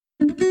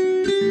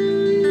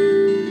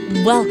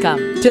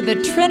Welcome to the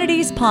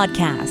Trinity's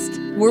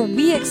podcast, where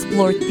we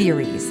explore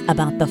theories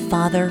about the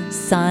Father,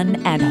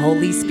 Son, and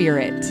Holy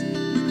Spirit.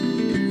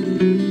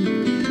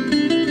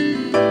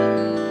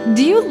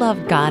 Do you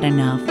love God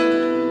enough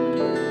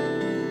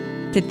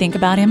to think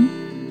about Him?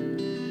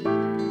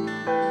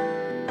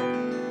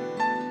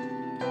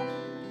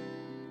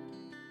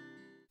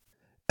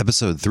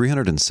 Episode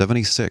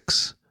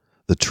 376,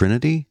 The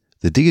Trinity,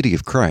 the Deity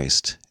of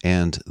Christ,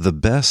 and The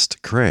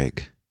Best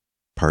Craig,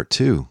 Part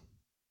 2.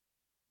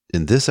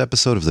 In this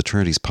episode of the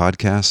Trinity's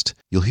podcast,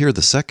 you'll hear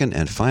the second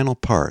and final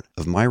part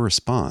of my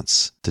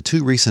response to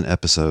two recent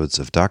episodes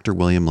of Dr.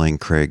 William Lane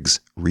Craig's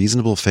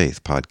Reasonable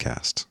Faith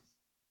podcast.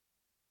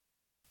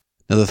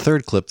 Now, the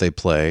third clip they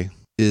play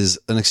is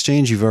an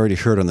exchange you've already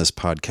heard on this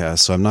podcast,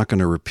 so I'm not going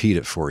to repeat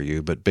it for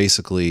you, but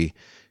basically,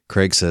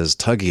 Craig says,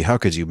 "Tuggy, how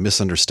could you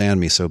misunderstand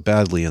me so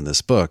badly in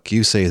this book?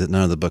 You say that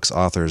none of the book's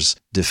authors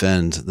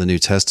defend the New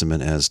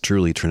Testament as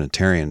truly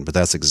Trinitarian, but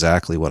that's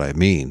exactly what I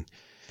mean."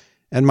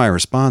 And my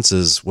response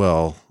is,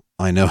 well,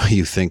 I know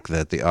you think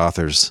that the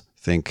authors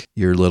think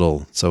your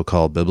little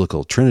so-called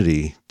biblical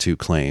Trinity two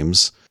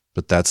claims,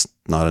 but that's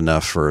not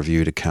enough for a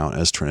view to count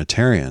as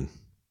Trinitarian.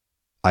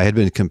 I had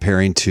been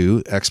comparing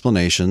two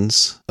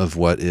explanations of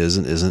what is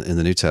and isn't in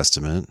the New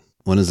Testament.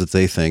 One is that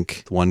they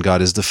think one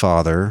God is the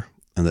Father,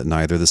 and that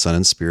neither the Son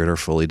and Spirit are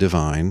fully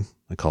divine.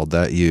 I called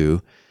that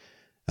U,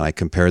 and I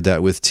compared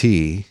that with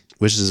T,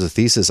 which is a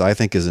thesis I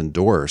think is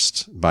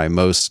endorsed by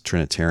most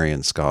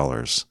Trinitarian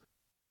scholars.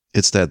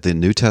 It's that the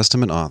New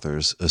Testament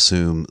authors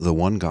assume the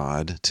one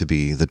God to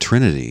be the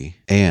Trinity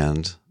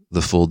and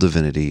the full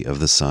divinity of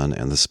the Son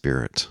and the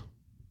Spirit.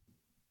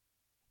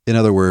 In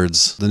other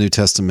words, the New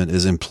Testament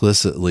is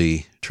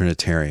implicitly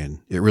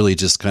Trinitarian. It really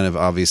just kind of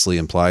obviously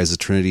implies the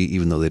Trinity,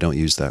 even though they don't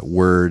use that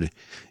word,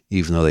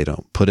 even though they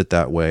don't put it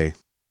that way.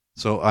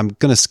 So I'm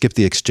going to skip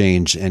the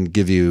exchange and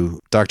give you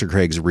Dr.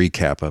 Craig's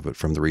recap of it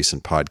from the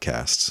recent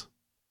podcasts.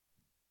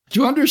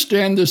 To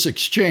understand this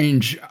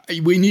exchange,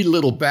 we need a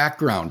little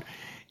background.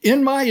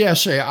 In my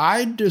essay,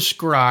 I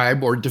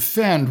describe or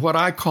defend what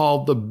I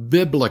call the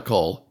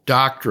biblical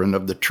doctrine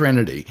of the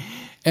Trinity.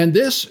 And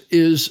this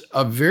is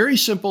a very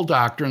simple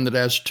doctrine that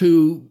has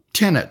two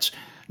tenets.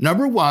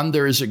 Number one,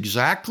 there is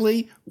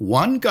exactly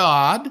one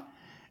God.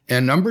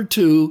 And number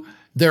two,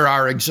 there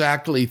are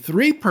exactly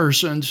three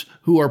persons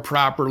who are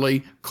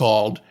properly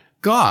called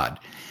God.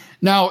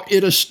 Now,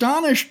 it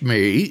astonished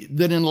me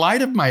that in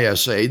light of my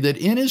essay, that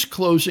in his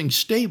closing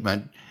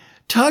statement,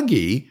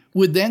 Tuggy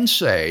would then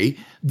say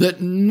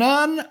that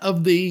none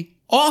of the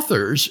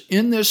authors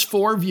in this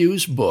Four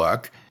Views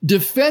book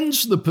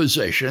defends the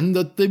position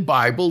that the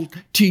Bible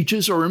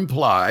teaches or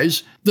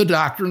implies the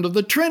doctrine of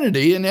the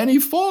Trinity in any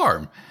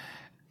form.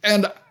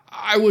 And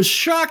I was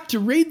shocked to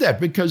read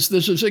that because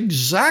this is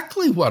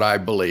exactly what I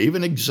believe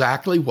and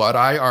exactly what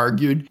I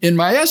argued in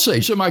my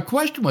essay. So my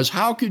question was,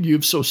 how could you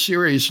have so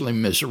seriously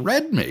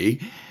misread me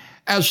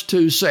as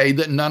to say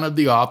that none of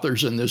the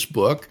authors in this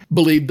book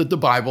believe that the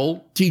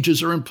Bible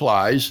teaches or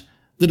implies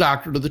the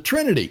doctrine of the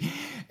Trinity?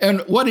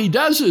 And what he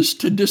does is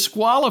to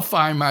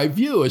disqualify my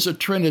view as a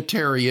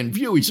Trinitarian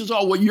view. He says,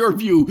 oh, well, your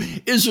view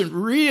isn't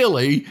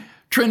really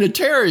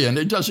Trinitarian.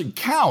 It doesn't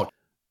count.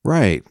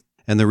 Right.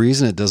 And the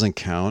reason it doesn't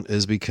count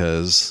is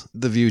because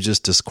the view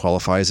just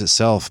disqualifies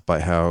itself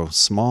by how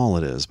small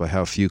it is, by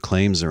how few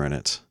claims are in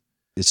it.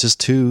 It's just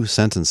two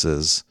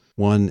sentences.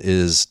 One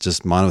is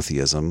just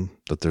monotheism,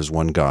 that there's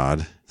one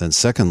God. Then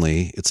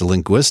secondly, it's a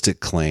linguistic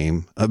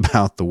claim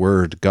about the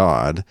word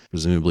God,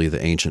 presumably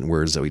the ancient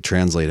words that we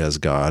translate as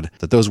God,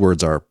 that those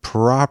words are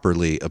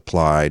properly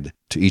applied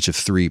to each of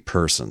three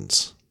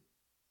persons.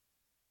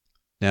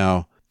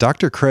 Now,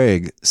 Dr.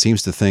 Craig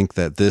seems to think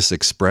that this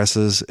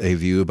expresses a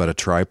view about a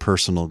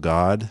tripersonal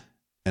God,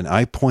 and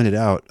I pointed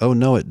out, oh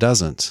no, it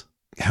doesn't.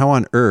 How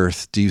on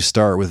earth do you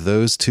start with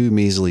those two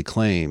measly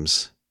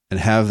claims and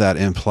have that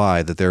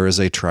imply that there is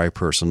a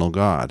tripersonal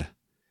God?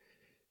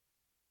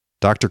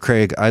 Dr.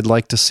 Craig, I'd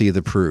like to see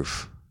the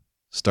proof.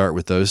 Start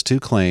with those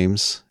two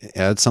claims,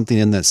 add something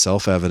in that's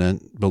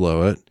self-evident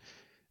below it,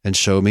 and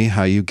show me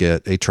how you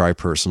get a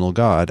tripersonal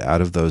God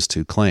out of those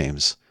two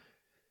claims.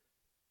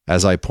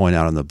 As I point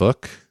out in the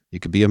book, you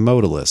could be a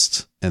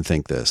modalist and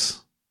think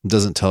this. It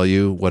doesn't tell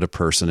you what a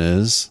person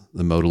is.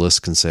 The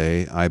modalist can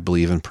say, I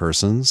believe in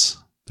persons.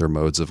 They're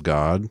modes of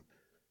God.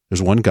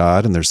 There's one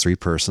God and there's three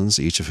persons,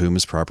 each of whom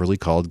is properly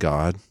called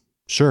God.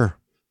 Sure.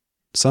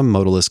 Some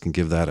modalists can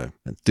give that an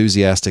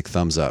enthusiastic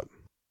thumbs up.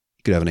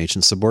 You could have an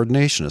ancient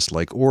subordinationist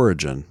like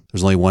Origen.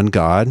 There's only one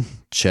God.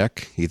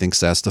 Check. He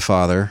thinks that's the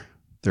Father.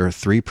 There are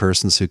three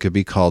persons who could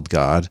be called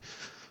God.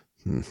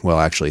 Well,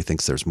 actually, he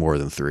thinks there's more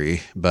than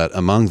three, but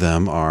among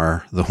them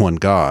are the one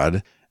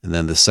God, and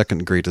then the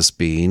second greatest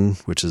being,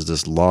 which is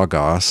this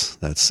Logos,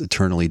 that's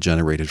eternally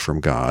generated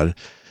from God,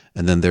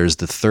 and then there's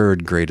the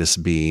third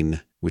greatest being,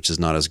 which is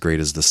not as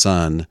great as the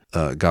Son,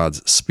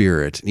 God's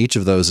Spirit. And each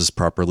of those is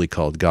properly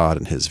called God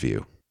in his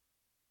view.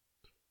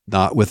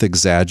 Not with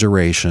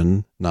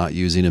exaggeration, not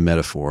using a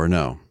metaphor,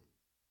 no.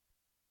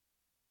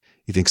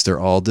 He thinks they're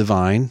all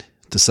divine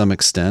to some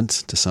extent,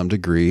 to some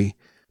degree,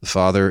 The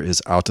Father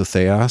is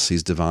autotheos.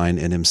 He's divine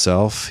in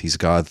himself. He's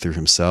God through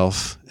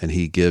himself, and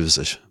he gives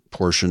a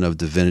portion of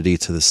divinity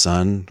to the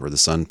Son, or the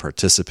Son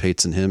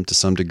participates in him to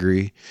some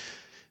degree,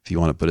 if you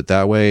want to put it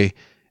that way.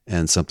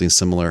 And something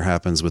similar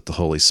happens with the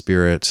Holy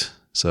Spirit.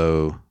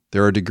 So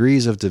there are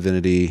degrees of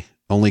divinity.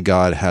 Only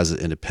God has it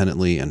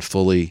independently and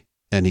fully.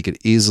 And he could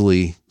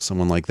easily,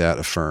 someone like that,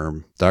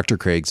 affirm Dr.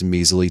 Craig's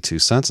measly 2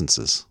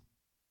 sentences.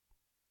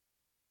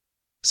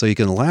 So you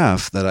can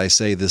laugh that I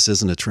say this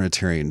isn't a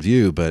Trinitarian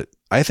view, but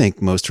I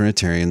think most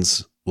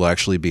Trinitarians will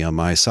actually be on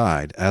my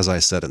side, as I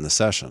said in the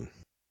session.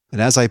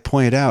 And as I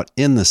pointed out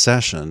in the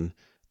session,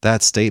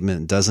 that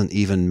statement doesn't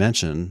even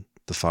mention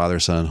the Father,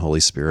 Son, and Holy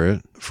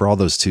Spirit. For all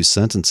those 2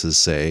 sentences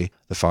say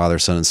the Father,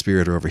 Son, and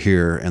Spirit are over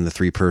here, and the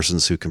 3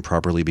 persons who can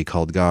properly be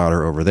called God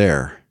are over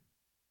there.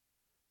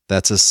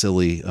 That's a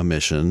silly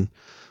omission.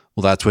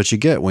 Well, that's what you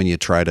get when you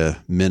try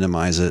to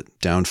minimize it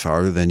down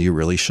farther than you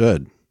really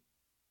should.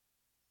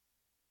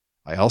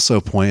 I also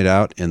pointed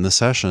out in the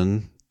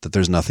session that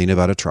there's nothing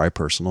about a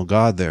tripersonal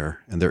God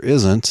there, and there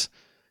isn't.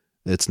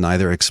 It's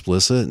neither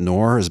explicit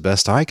nor, as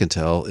best I can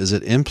tell, is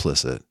it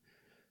implicit.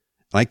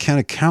 I can't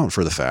account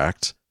for the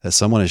fact that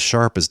someone as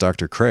sharp as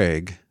Dr.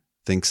 Craig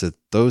thinks that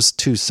those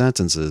 2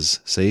 sentences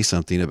say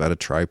something about a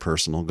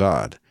tripersonal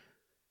God.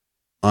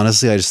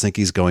 Honestly, I just think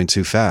he's going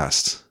too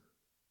fast.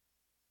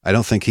 I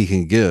don't think he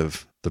can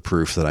give the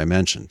proof that I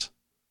mentioned.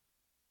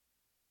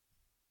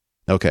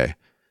 Okay,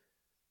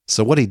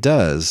 so what he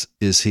does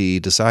is he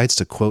decides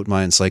to quote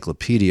my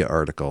encyclopedia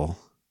article,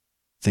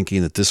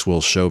 thinking that this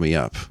will show me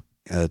up.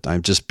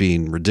 I'm just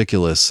being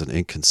ridiculous and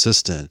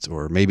inconsistent,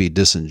 or maybe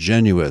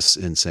disingenuous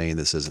in saying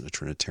this isn't a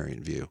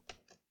Trinitarian view.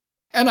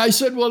 And I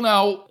said, well,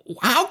 now,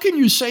 how can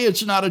you say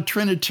it's not a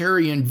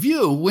Trinitarian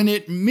view when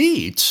it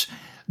meets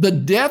the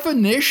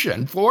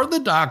definition for the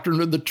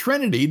doctrine of the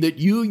Trinity that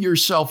you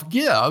yourself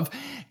give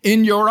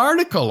in your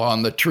article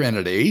on the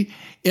Trinity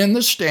in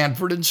the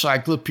Stanford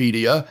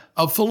Encyclopedia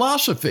of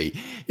Philosophy?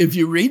 If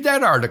you read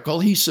that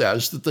article, he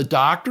says that the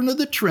doctrine of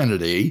the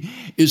Trinity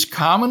is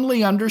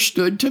commonly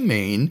understood to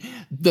mean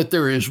that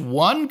there is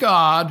one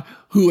God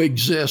who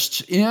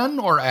exists in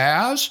or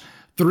as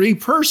 3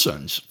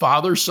 persons,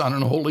 Father, Son,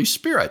 and Holy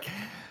Spirit.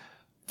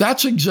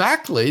 That's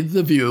exactly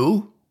the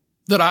view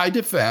that I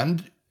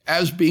defend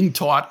as being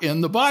taught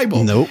in the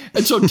Bible. Nope.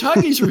 And so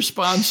Tuggy's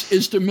response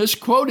is to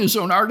misquote his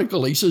own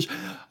article. He says,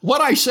 what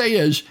I say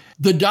is,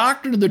 the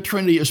doctrine of the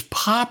Trinity is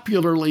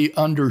popularly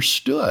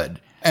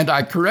understood. And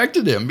I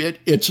corrected him.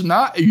 It's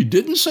not, you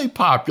didn't say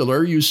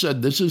popular, you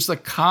said this is the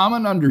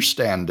common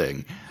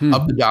understanding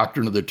of the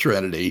doctrine of the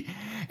Trinity.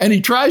 And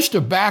he tries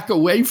to back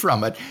away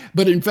from it.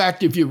 But in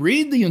fact, if you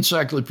read the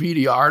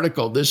encyclopedia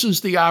article, this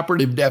is the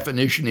operative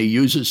definition he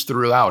uses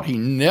throughout. He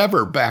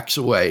never backs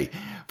away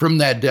from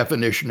that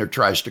definition or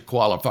tries to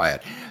qualify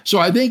it. So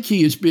I think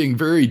he is being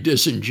very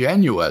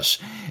disingenuous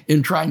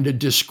in trying to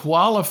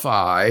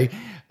disqualify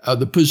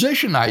the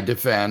position I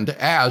defend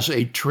as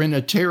a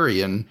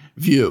Trinitarian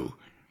view.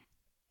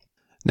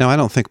 Now, I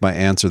don't think my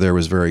answer there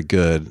was very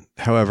good.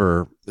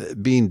 However,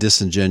 being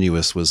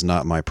disingenuous was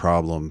not my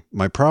problem.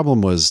 My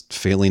problem was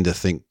failing to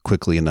think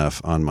quickly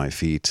enough on my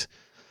feet.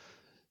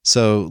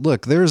 So,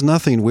 look, there's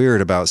nothing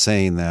weird about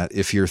saying that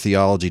if your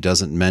theology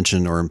doesn't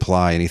mention or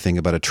imply anything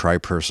about a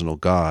tripersonal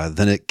God,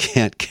 then it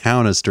can't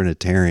count as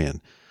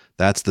Trinitarian.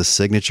 That's the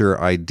signature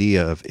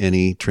idea of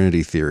any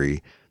Trinity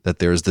theory, that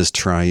there's this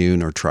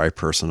triune or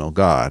tripersonal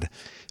God.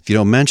 If you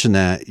don't mention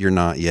that, you're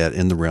not yet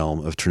in the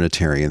realm of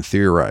Trinitarian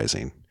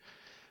theorizing.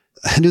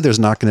 I knew there's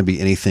not going to be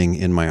anything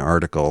in my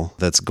article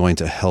that's going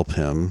to help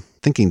him.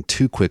 Thinking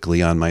too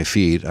quickly on my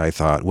feet, I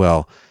thought,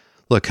 well,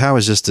 look, how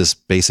is just this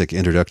basic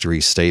introductory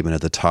statement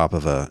at the top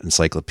of an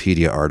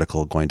encyclopedia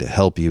article going to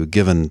help you,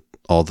 given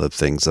all the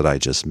things that I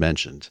just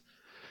mentioned?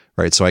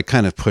 Right? So I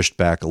kind of pushed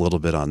back a little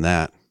bit on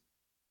that.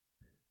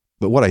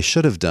 But what I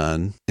should have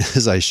done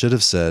is I should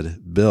have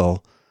said,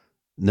 Bill,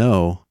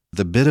 no,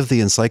 the bit of the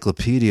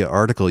encyclopedia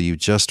article you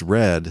just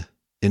read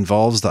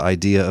involves the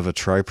idea of a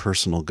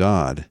tripersonal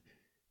God.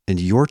 And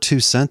your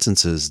 2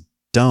 sentences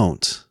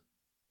don't.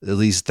 At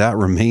least that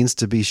remains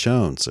to be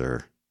shown,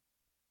 sir.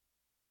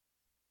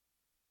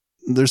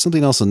 There's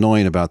something else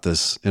annoying about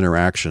this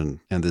interaction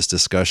and this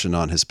discussion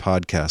on his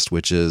podcast,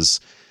 which is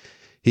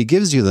he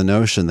gives you the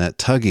notion that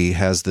Tuggy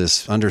has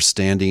this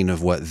understanding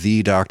of what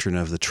the doctrine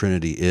of the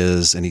Trinity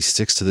is, and he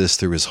sticks to this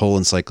through his whole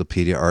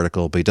encyclopedia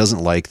article, but he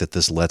doesn't like that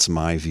this lets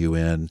my view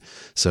in,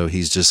 so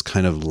he's just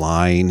kind of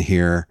lying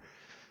here.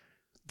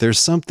 There's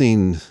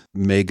something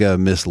mega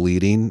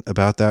misleading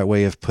about that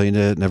way of putting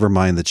it, never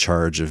mind the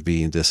charge of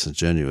being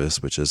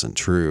disingenuous, which isn't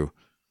true.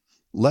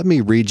 Let me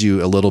read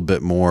you a little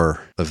bit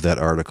more of that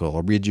article.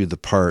 I'll read you the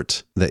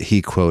part that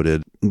he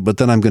quoted, but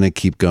then I'm going to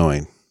keep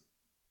going.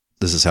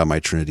 This is how my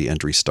Trinity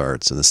entry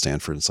starts in the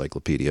Stanford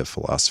Encyclopedia of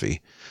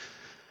Philosophy.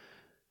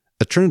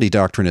 A Trinity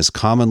doctrine is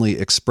commonly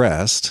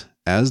expressed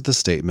as the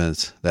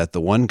statement that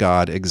the one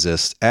God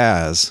exists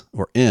as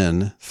or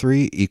in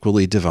 3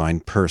 equally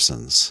divine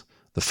persons,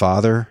 the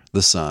Father,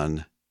 the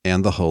Son,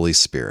 and the Holy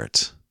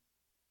Spirit.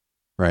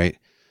 Right?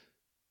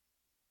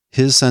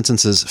 His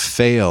sentences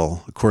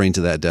fail, according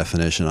to that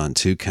definition, on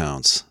 2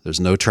 counts. There's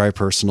no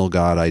tripersonal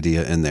God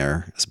idea in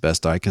there, as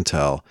best I can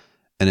tell,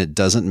 and it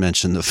doesn't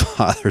mention the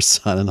Father,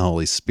 Son, and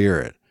Holy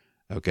Spirit.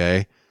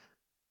 Okay?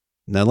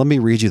 Now let me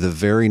read you the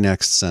very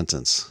next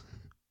sentence.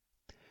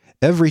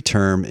 Every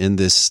term in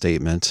this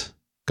statement,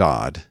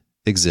 God,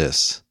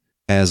 exists,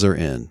 as or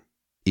in,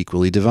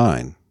 equally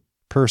divine,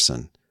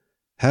 person,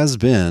 has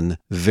been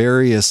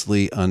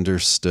variously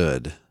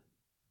understood.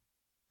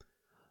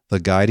 The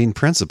guiding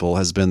principle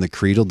has been the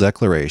creedal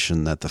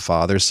declaration that the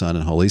Father, Son,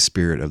 and Holy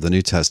Spirit of the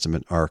New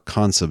Testament are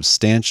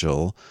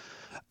consubstantial,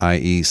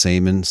 i.e.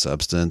 same in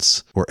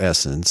substance or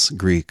essence,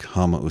 Greek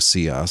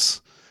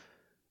homoousios.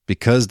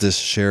 Because this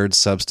shared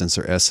substance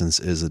or essence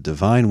is a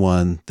divine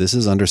one, this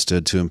is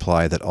understood to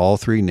imply that all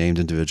 3 named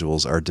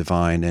individuals are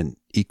divine and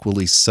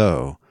equally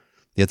so,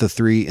 yet the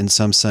 3 in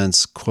some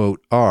sense,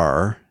 quote,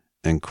 are,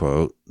 end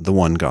quote, the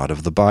one God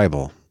of the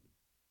Bible.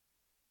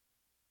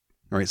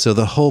 All right, so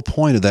the whole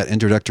point of that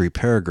introductory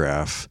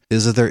paragraph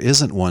is that there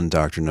isn't one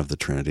doctrine of the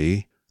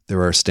Trinity.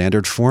 There are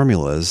standard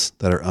formulas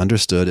that are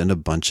understood in a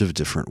bunch of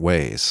different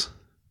ways.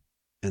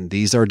 And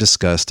these are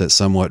discussed at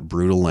somewhat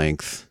brutal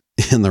length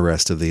in the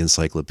rest of the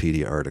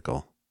encyclopedia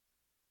article.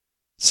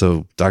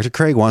 So Dr.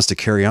 Craig wants to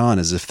carry on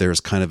as if there's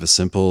kind of a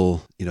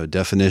simple,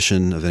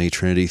 definition of any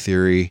Trinity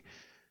theory.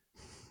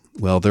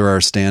 Well, there are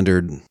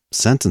standard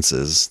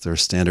sentences, there are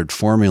standard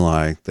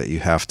formulae that you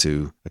have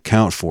to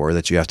account for,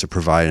 that you have to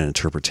provide an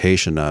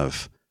interpretation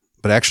of.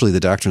 But actually, the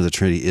doctrine of the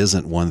Trinity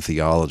isn't one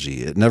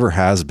theology. It never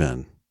has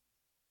been.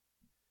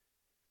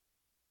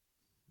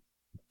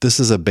 This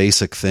is a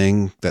basic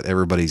thing that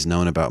everybody's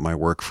known about my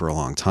work for a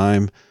long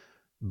time,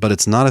 but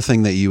it's not a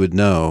thing that you would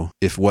know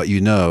if what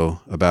you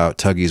know about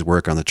Tuggy's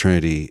work on the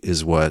Trinity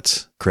is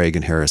what Craig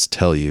and Harris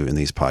tell you in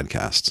these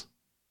podcasts.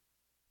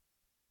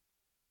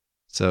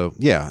 So,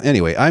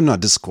 anyway, I'm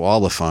not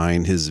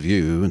disqualifying his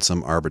view in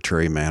some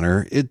arbitrary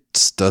manner. It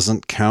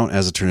doesn't count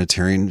as a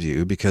Trinitarian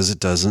view because it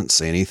doesn't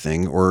say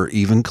anything or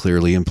even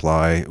clearly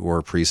imply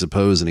or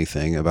presuppose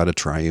anything about a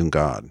triune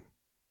God.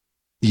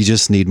 You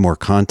just need more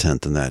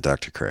content than that,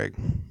 Dr. Craig.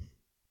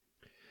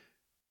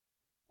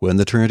 When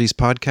the Trinities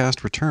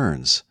podcast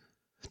returns,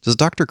 does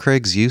Dr.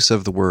 Craig's use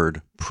of the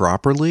word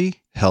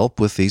properly help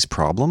with these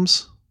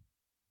problems?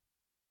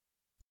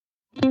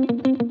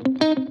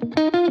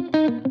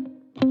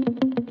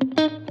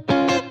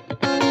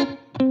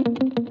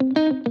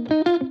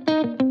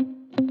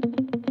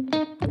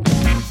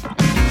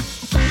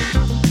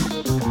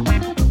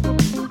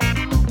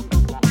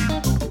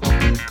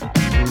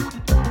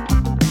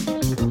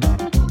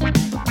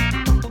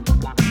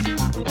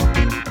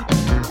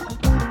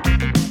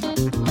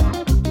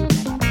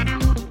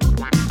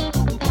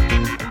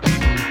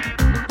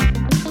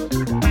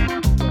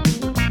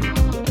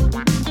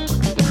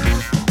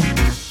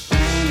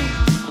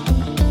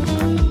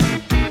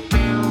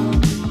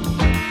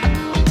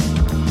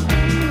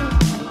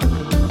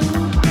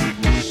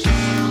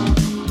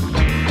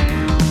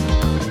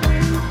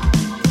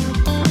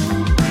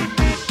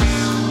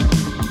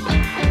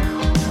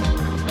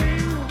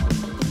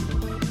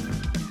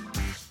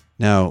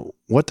 Now,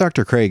 what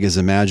Dr. Craig is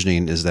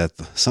imagining is that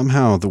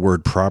somehow the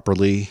word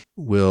properly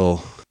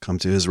will come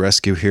to his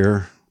rescue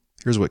here.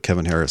 Here's what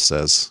Kevin Harris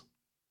says.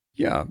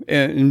 Yeah,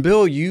 and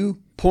Bill, you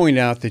point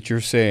out that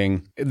you're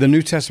saying the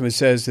New Testament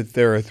says that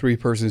there are 3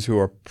 persons who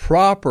are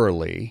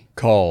properly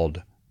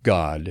called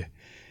God,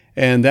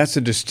 and that's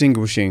a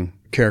distinguishing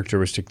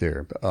characteristic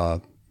there,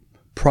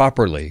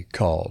 properly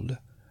called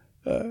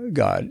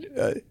God.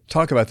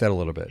 Talk about that a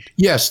little bit.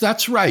 Yes,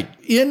 that's right.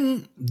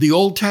 In the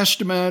Old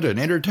Testament and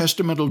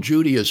intertestamental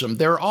Judaism,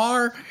 there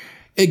are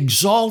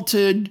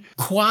exalted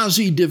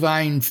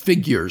quasi-divine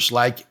figures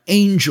like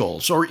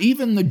angels or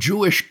even the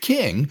Jewish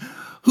king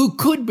who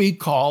could be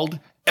called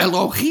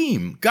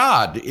Elohim,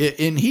 God,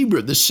 in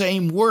Hebrew, the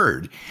same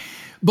word.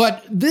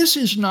 But this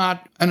is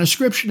not an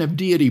ascription of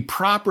deity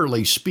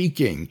properly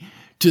speaking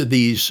to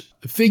these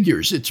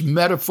figures. It's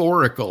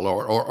metaphorical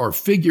or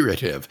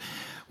figurative.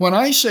 When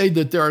I say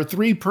that there are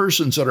 3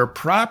 persons that are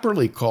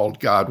properly called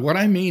God, what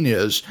I mean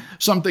is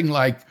something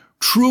like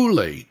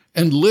truly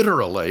and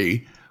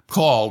literally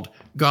called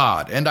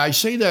God. And I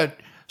say that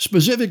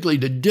specifically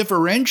to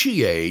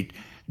differentiate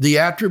the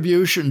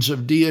attributions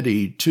of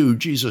deity to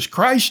Jesus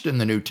Christ in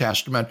the New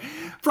Testament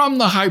from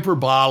the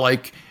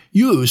hyperbolic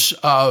use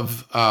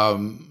of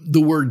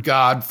the word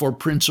God for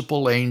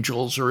principal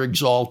angels or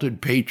exalted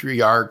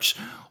patriarchs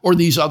or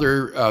these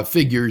other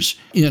figures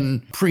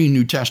in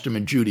pre-New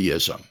Testament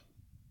Judaism.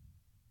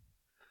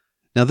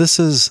 Now, this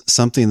is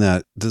something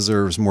that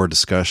deserves more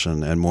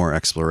discussion and more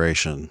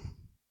exploration.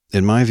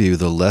 In my view,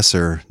 the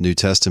lesser New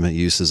Testament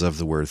uses of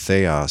the word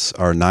theos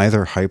are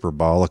neither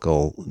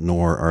hyperbolical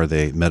nor are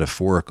they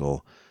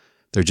metaphorical.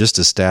 They're just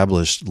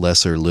established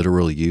lesser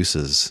literal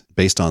uses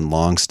based on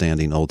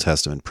long-standing Old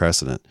Testament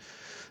precedent.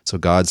 So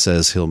God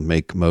says he'll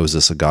make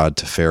Moses a god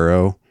to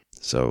Pharaoh.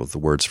 So the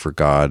words for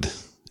God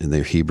in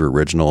the Hebrew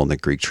original and the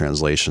Greek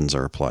translations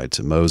are applied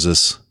to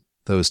Moses.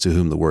 Those to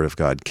whom the word of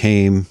God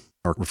came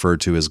are referred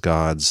to as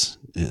gods,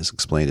 as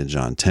explained in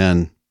John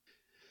 10.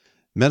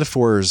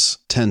 Metaphors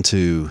tend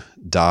to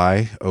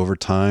die over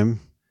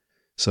time.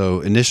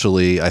 So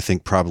initially, I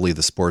think probably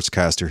the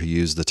sportscaster who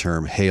used the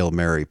term Hail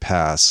Mary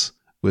pass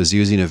was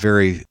using a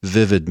very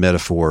vivid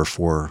metaphor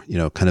for,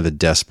 kind of a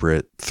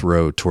desperate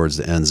throw towards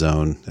the end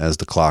zone as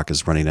the clock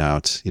is running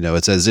out.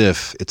 It's as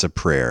if it's a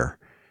prayer.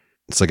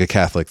 It's like a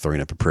Catholic throwing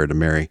up a prayer to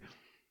Mary.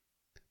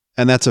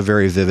 And that's a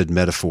very vivid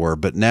metaphor.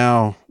 But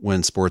now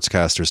when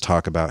sportscasters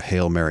talk about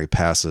Hail Mary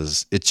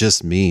passes, it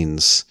just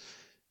means,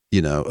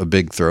 a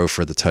big throw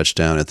for the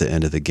touchdown at the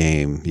end of the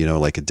game,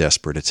 like a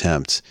desperate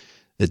attempt.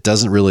 It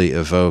doesn't really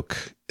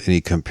evoke any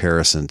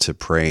comparison to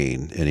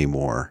praying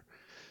anymore.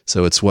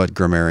 So it's what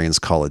grammarians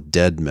call a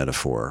dead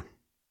metaphor.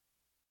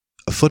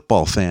 A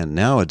football fan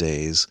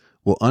nowadays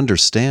will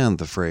understand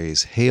the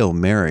phrase Hail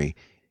Mary,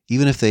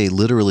 even if they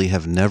literally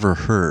have never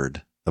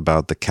heard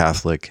about the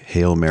Catholic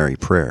Hail Mary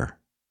prayer.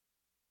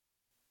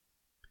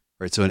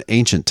 Right, so in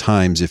ancient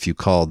times, if you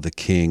called the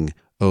king,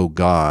 "Oh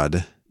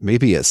God,"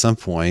 maybe at some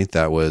point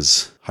that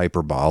was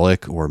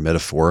hyperbolic or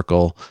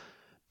metaphorical.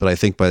 But I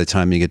think by the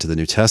time you get to the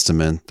New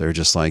Testament, they're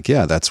just like,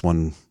 yeah, that's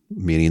one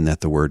meaning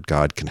that the word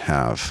God can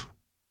have.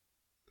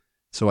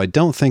 So I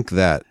don't think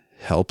that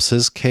helps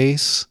his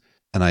case,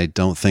 and I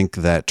don't think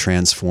that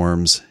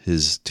transforms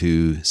his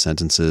two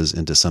sentences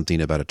into something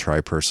about a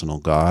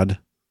tripersonal God.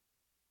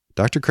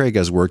 Dr. Craig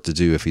has work to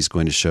do if he's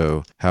going to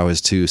show how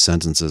his two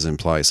sentences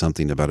imply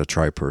something about a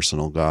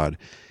tripersonal God.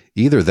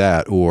 Either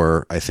that,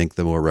 or I think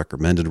the more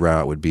recommended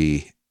route would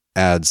be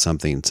add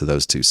something to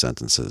those two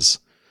sentences.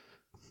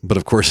 But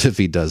of course, if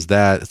he does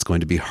that, it's going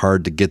to be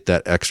hard to get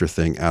that extra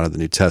thing out of the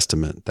New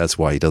Testament. That's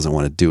why he doesn't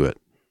want to do it.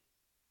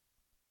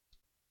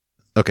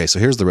 Okay, so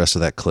here's the rest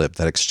of that clip,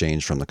 that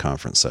exchange from the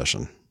conference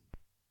session.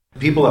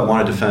 People that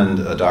want to defend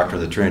a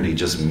doctrine of the Trinity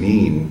just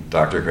mean,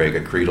 Dr. Craig,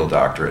 a creedal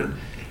doctrine.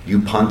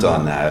 You punt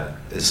on that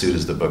as soon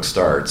as the book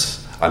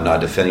starts. I'm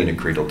not defending a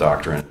creedal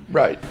doctrine.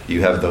 Right.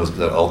 You have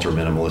the ultra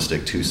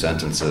minimalistic two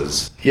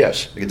sentences.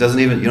 Yes. You don't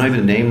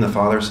even name the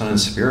Father, Son, and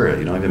Spirit.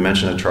 You don't even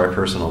mention a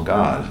tripersonal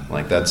God.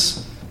 Like,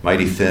 that's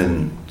mighty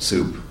thin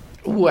soup.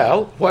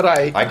 Well,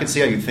 I could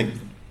see how you think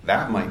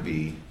that might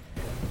be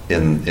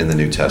in the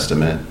New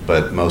Testament,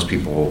 but most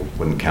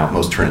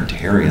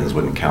Trinitarians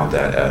wouldn't count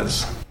that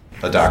as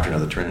a doctrine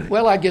of the Trinity.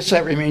 Well, I guess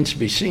that remains to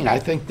be seen. I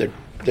think that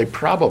they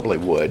probably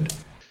would.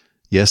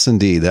 Yes,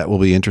 indeed. That will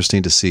be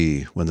interesting to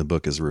see when the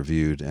book is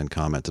reviewed and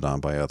commented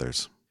on by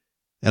others.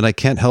 And I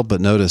can't help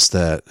but notice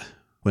that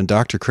when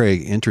Dr.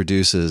 Craig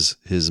introduces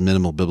his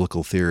minimal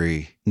biblical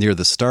theory near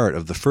the start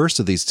of the first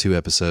of these two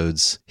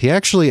episodes, he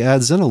actually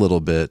adds in a little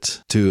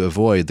bit to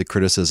avoid the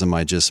criticism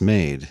I just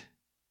made.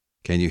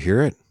 Can you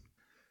hear it?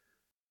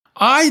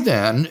 I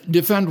then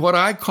defend what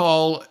I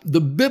call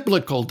the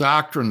biblical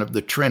doctrine of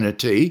the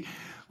Trinity,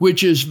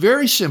 which is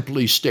very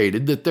simply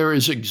stated that there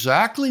is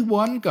exactly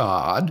one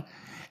God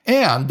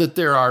and that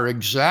there are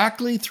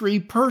exactly three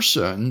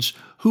persons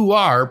who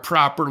are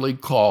properly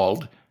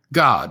called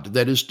God.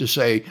 That is to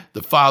say,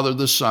 the Father,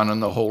 the Son,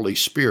 and the Holy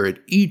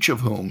Spirit, each of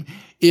whom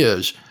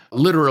is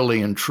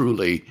literally and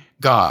truly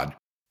God.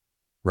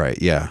 Right,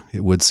 yeah.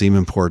 It would seem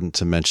important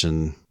to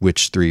mention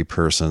which three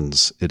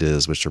persons it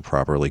is which are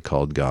properly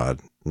called God,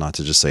 not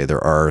to just say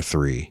there are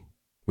three,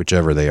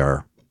 whichever they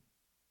are.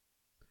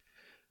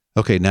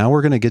 Okay, now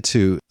we're going to get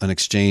to an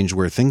exchange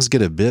where things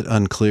get a bit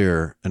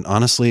unclear, and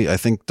honestly, I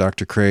think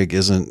Dr. Craig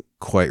isn't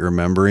quite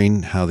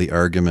remembering how the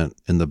argument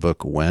in the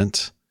book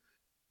went.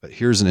 But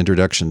here's an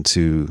introduction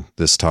to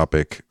this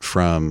topic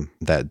from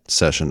that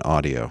session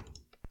audio.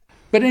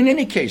 But in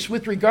any case,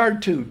 with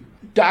regard to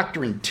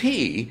Doctrine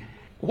T,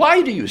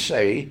 why do you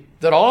say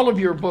that all of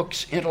your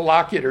book's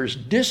interlocutors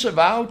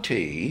disavow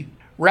T,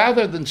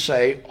 rather than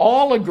say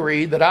all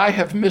agree that I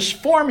have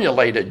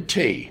misformulated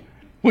T,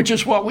 which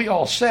is what we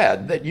all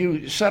said, that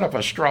you set up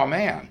a straw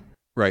man?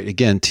 Right.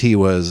 Again, T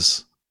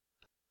was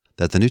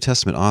that the New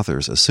Testament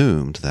authors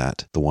assumed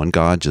that the one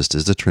God just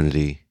is the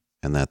Trinity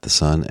and that the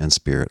Son and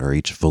Spirit are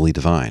each fully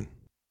divine.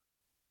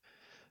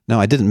 Now,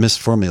 I didn't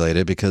misformulate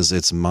it because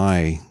it's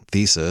my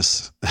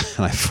thesis,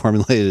 and I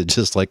formulated it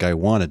just like I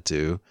wanted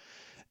to.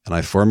 And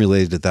I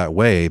formulated it that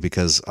way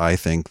because I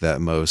think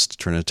that most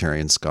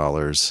Trinitarian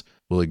scholars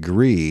will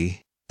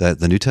agree that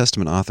the New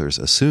Testament authors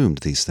assumed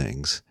these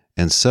things.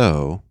 And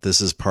so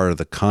this is part of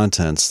the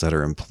contents that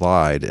are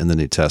implied in the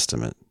New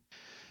Testament.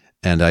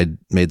 And I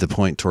made the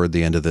point toward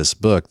the end of this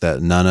book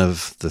that none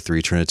of the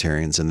three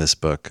Trinitarians in this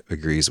book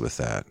agrees with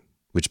that,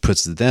 which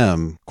puts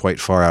them quite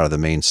far out of the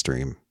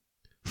mainstream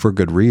for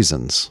good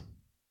reasons.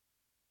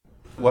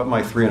 What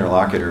my three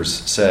interlocutors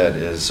said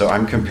is, so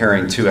I'm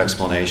comparing two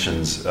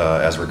explanations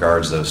as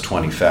regards those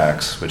 20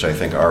 facts, which I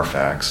think are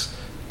facts.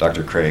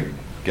 Dr. Craig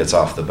gets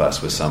off the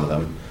bus with some of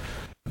them.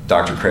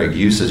 Dr. Craig,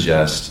 you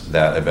suggest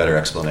that a better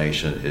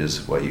explanation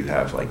is what you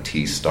have, like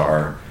T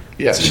star.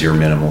 Yes. This is your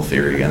minimal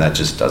theory, and that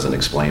just doesn't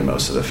explain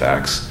most of the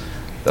facts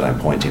that I'm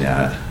pointing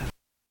at.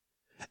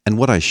 And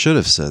what I should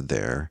have said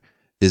there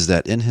is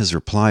that in his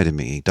reply to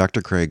me,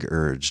 Dr. Craig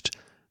urged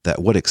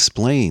that what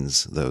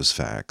explains those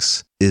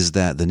facts is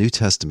that the New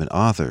Testament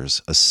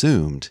authors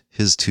assumed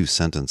his two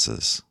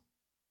sentences.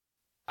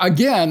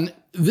 Again,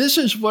 This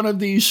is one of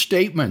these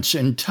statements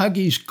in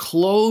Tuggy's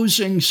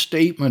closing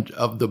statement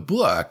of the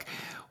book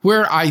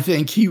where I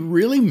think he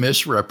really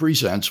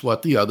misrepresents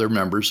what the other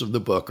members of the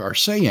book are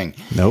saying.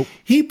 Nope.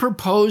 He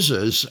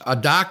proposes a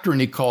doctrine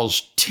he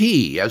calls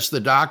T as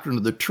the doctrine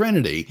of the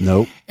Trinity.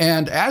 Nope.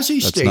 And as he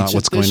states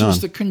it, this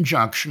is the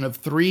conjunction of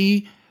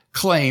three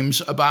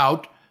claims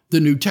about the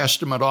New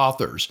Testament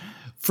authors.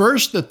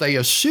 First, that they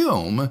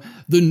assume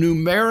the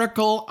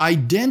numerical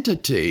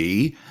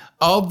identity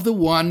of the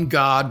one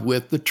God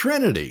with the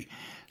Trinity.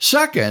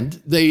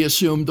 Second, they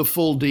assume the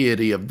full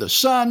deity of the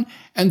Son.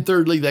 And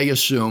thirdly, they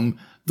assume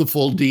the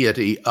full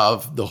deity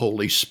of the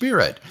Holy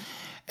Spirit.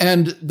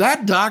 And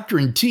that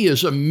doctrine T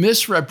is a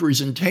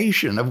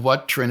misrepresentation of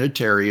what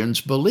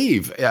Trinitarians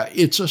believe.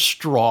 It's a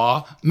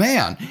straw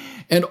man.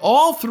 And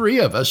all three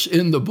of us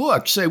in the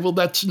book say, well,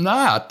 that's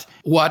not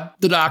what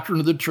the doctrine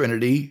of the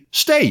Trinity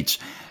states.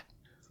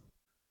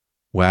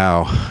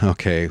 Wow.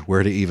 Okay.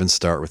 Where to even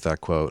start with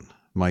that quote?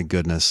 My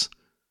goodness.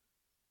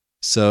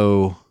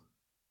 So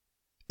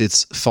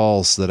it's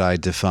false that I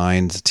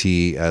defined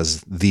T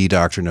as the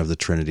doctrine of the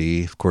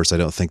Trinity. Of course, I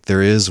don't think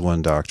there is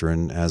one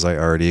doctrine, as I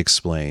already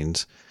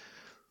explained.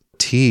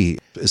 T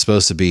is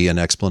supposed to be an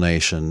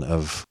explanation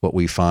of what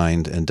we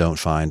find and don't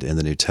find in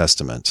the New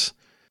Testament.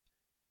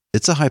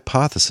 It's a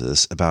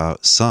hypothesis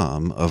about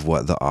some of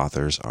what the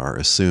authors are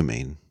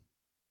assuming.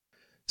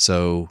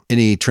 So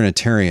any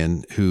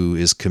Trinitarian who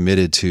is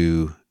committed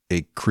to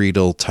a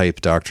creedal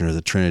type doctrine of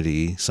the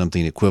Trinity,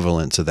 something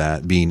equivalent to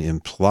that being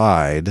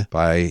implied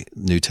by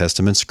New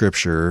Testament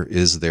scripture,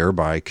 is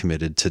thereby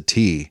committed to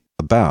T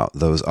about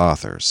those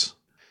authors.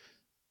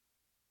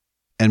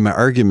 And my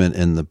argument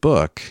in the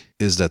book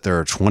is that there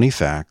are 20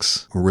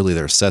 facts, or really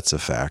there are sets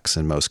of facts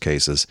in most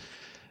cases.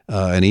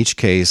 In each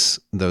case,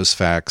 those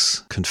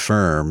facts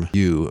confirm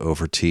U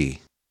over T.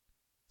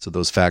 So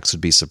those facts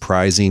would be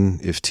surprising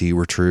if T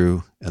were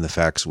true, and the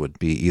facts would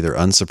be either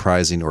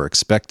unsurprising or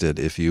expected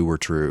if U were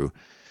true.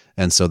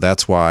 And so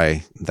that's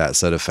why that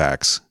set of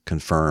facts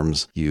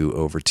confirms U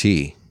over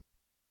T.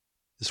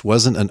 This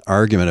wasn't an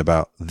argument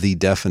about the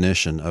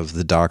definition of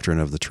the doctrine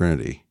of the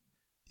Trinity.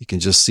 You can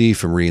just see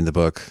from reading the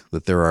book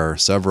that there are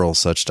several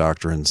such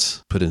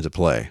doctrines put into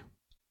play.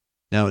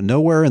 Now,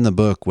 nowhere in the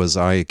book was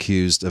I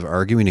accused of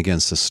arguing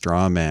against a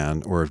straw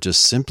man or of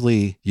just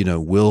simply,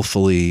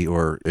 willfully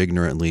or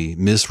ignorantly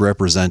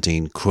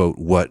misrepresenting, quote,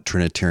 what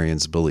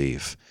Trinitarians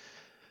believe.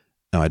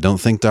 Now, I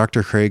don't think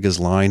Dr. Craig is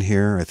lying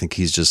here. I think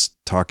he's just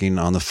talking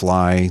on the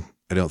fly.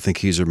 I don't think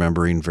he's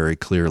remembering very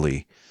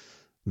clearly.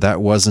 That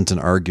wasn't an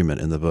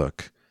argument in the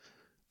book.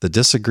 The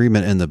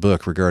disagreement in the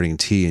book regarding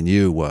T and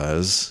U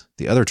was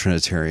the other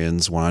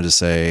Trinitarians wanted to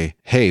say,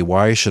 hey,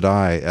 why should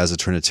I, as a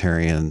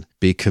Trinitarian,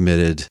 be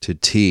committed to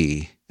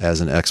T as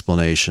an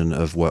explanation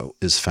of what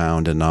is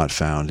found and not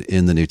found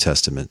in the New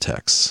Testament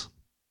texts?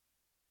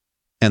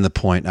 And the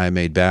point I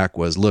made back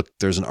was, look,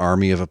 there's an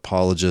army of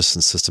apologists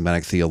and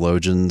systematic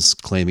theologians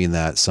claiming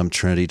that some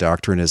Trinity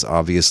doctrine is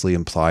obviously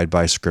implied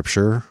by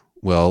Scripture.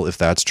 Well, if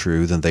that's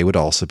true, then they would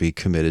also be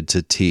committed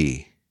to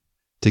T.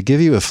 To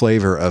give you a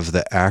flavor of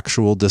the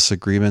actual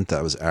disagreement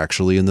that was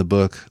actually in the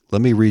book,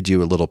 let me read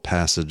you a little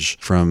passage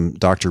from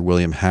Dr.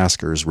 William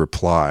Hasker's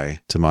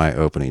reply to my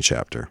opening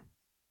chapter.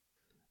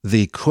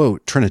 The,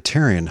 quote,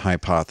 Trinitarian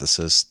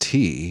hypothesis,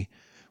 T,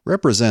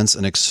 represents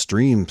an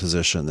extreme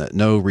position that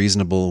no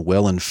reasonable,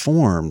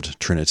 well-informed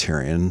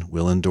Trinitarian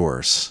will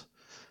endorse.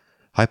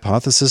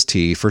 Hypothesis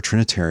T for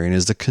Trinitarian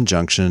is the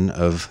conjunction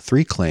of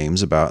three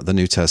claims about the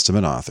New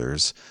Testament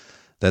authors,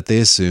 that they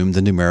assume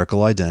the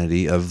numerical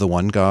identity of the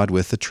one God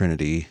with the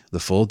Trinity, the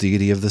full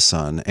deity of the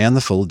Son, and the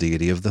full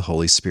deity of the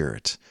Holy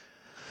Spirit.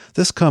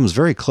 This comes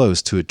very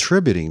close to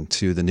attributing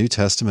to the New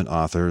Testament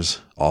authors,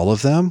 all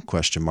of them, ?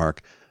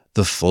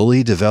 The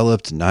fully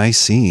developed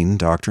Nicene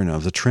doctrine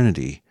of the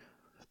Trinity.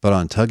 But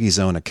on Tuggy's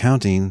own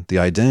accounting, the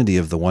identity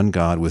of the one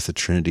God with the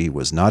Trinity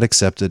was not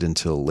accepted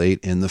until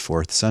late in the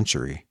 4th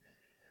century.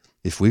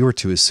 If we were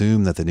to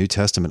assume that the New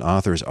Testament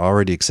authors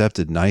already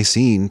accepted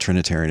Nicene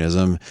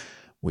Trinitarianism,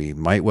 we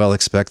might well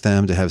expect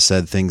them to have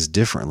said things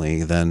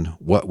differently than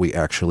what we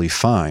actually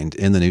find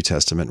in the New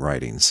Testament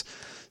writings.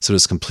 So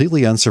it's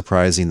completely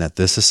unsurprising that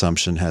this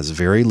assumption has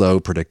very low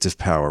predictive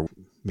power,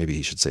 maybe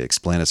he should say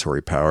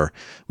explanatory power,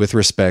 with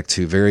respect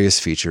to various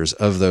features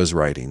of those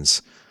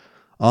writings.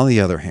 On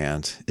the other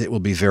hand, it will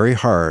be very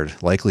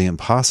hard, likely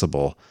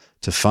impossible,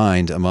 to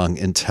find among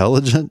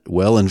intelligent,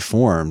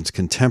 well-informed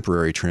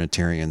contemporary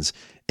Trinitarians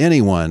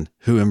anyone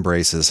who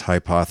embraces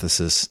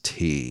hypothesis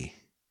T.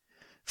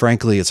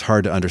 Frankly, it's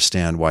hard to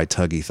understand why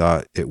Tuggy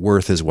thought it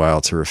worth his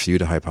while to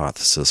refute a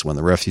hypothesis when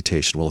the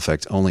refutation will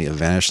affect only a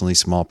vanishingly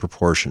small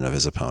proportion of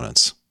his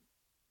opponents.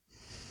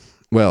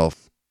 Well,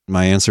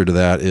 my answer to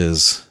that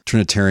is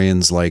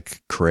Trinitarians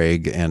like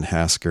Craig and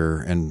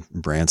Hasker and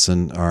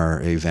Branson are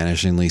a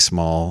vanishingly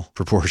small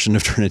proportion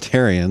of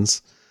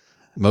Trinitarians,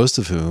 most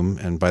of whom,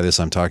 and by this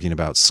I'm talking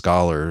about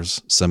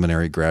scholars,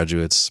 seminary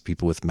graduates,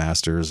 people with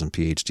masters and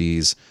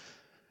PhDs,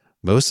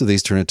 most of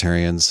these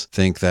Trinitarians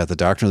think that the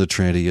doctrine of the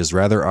Trinity is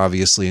rather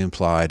obviously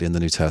implied in the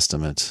New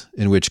Testament,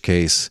 in which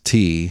case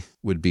T,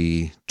 would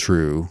be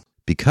true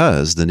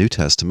because the New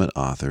Testament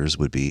authors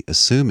would be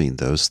assuming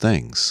those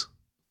things.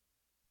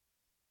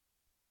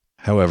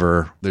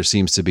 However, there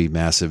seems to be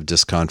massive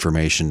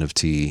disconfirmation of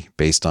T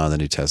based on the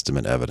New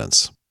Testament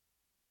evidence.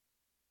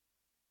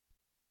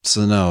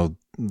 So no,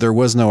 there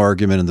was no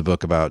argument in the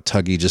book about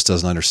Tuggy just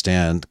doesn't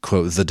understand,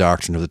 quote, the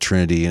doctrine of the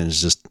Trinity and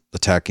is just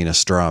attacking a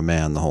straw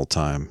man the whole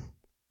time.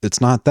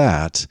 It's not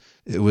that.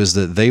 It was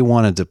that they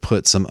wanted to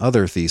put some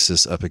other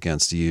thesis up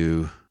against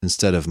you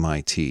instead of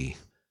my T.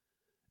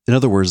 In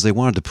other words, they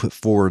wanted to put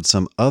forward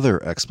some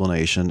other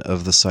explanation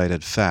of the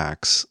cited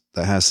facts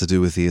that has to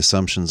do with the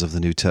assumptions of the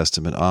New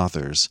Testament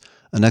authors,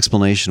 an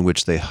explanation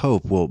which they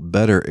hope will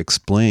better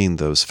explain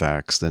those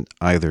facts than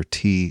either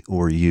T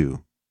or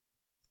you.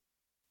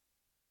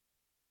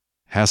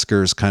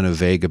 Hasker's kind of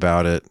vague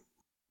about it.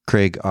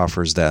 Craig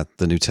offers that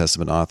the New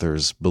Testament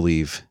authors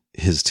believe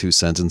his two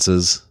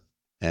sentences,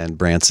 and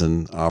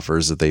Branson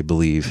offers that they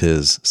believe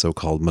his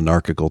so-called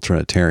monarchical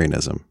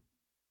Trinitarianism.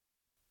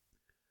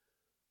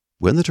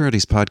 When the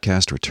Trinities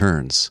podcast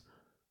returns,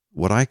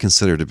 what I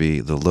consider to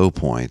be the low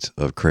point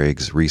of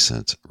Craig's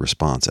recent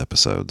response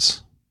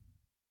episodes.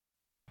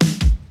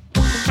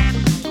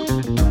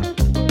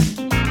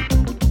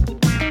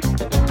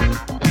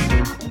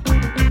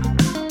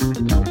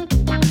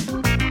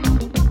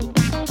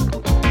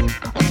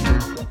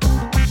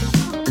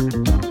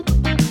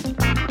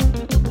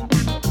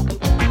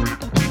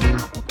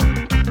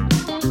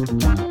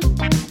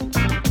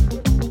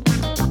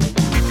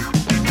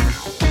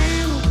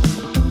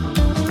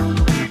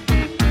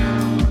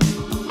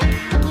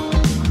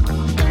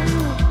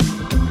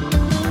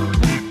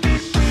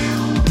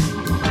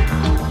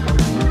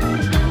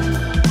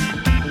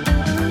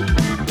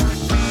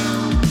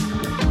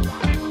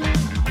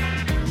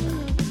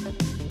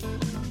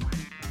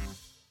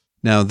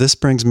 Now, this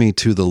brings me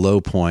to the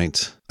low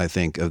point, I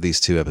think, of these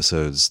two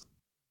episodes.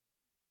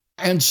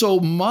 And so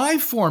my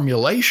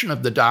formulation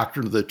of the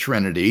doctrine of the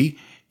Trinity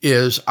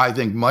is, I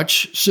think,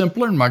 much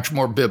simpler and much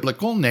more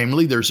biblical.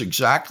 Namely, there's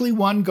exactly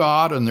one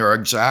God, and there are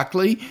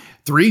exactly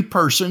three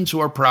persons who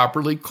are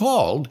properly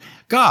called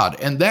God.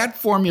 And that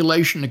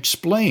formulation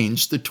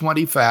explains the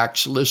 20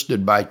 facts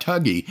listed by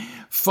Tuggy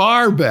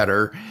far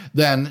better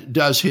than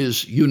does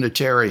his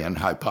Unitarian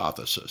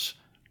hypothesis.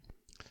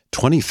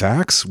 20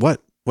 facts?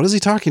 What is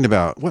he talking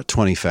about? What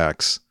 20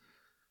 facts?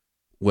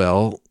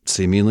 Well,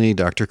 seemingly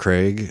Dr.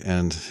 Craig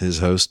and his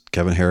host,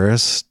 Kevin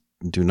Harris,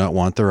 do not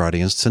want their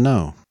audience to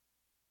know.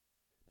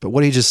 But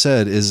what he just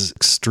said is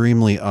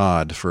extremely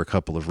odd for a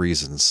couple of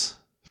reasons.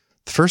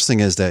 The first thing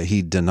is that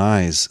he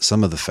denies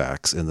some of the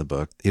facts in the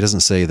book. He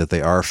doesn't say that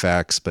they are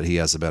facts, but he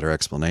has a better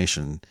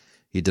explanation.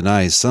 He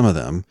denies some of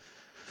them,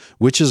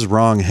 which is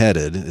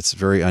wrong-headed. It's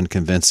very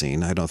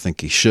unconvincing. I don't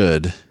think he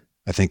should.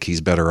 I think he's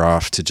better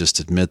off to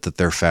just admit that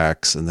they're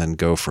facts and then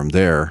go from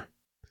there.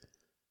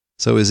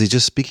 So is he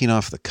just speaking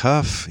off the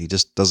cuff? He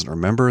just doesn't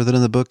remember that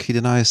in the book he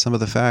denies some of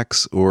the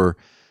facts? Or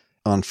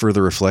on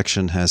further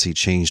reflection, has he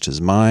changed his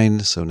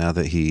mind? So now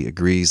that he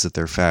agrees that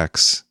they're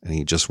facts and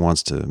he just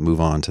wants to move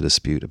on to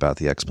dispute about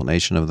the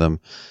explanation of them?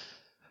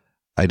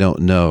 I don't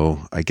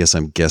know. I guess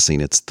I'm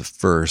guessing it's the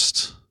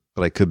first,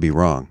 but I could be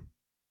wrong.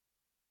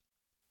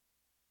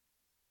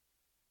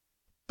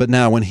 But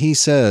now when he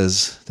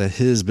says that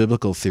his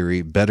biblical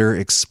theory better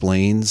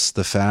explains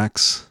the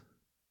facts,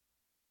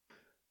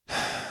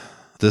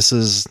 this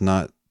is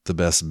not the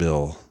best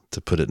bill, to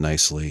put it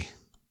nicely.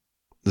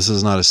 This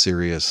is not a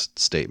serious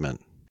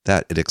statement.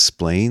 That it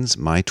explains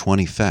my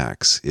 20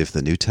 facts if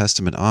the New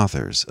Testament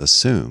authors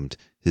assumed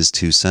his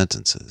two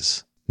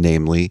sentences,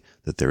 namely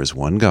that there is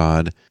one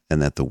God and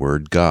that the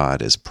word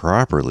God is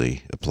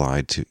properly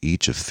applied to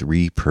each of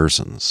three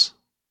persons.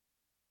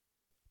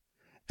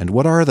 And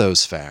what are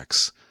those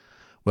facts?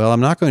 Well,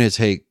 I'm not going to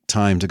take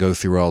time to go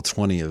through all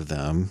 20 of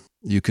them.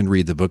 You can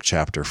read the book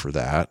chapter for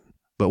that.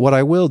 But what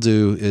I will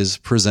do is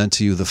present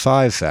to you the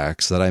 5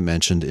 facts that I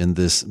mentioned in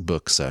this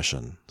book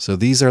session. So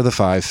these are the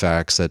 5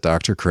 facts that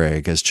Dr.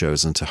 Craig has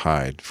chosen to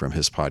hide from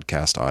his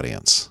podcast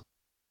audience.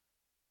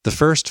 The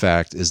first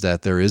fact is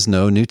that there is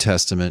no New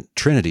Testament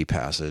Trinity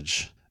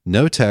passage,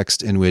 no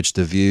text in which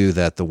the view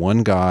that the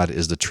one God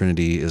is the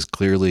Trinity is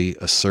clearly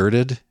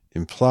asserted,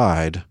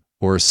 implied,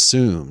 or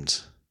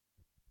assumed.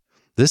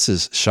 This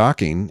is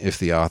shocking if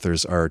the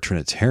authors are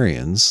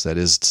Trinitarians, that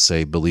is to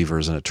say,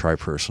 believers in a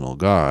tripersonal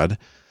God,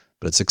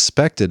 but it's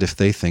expected if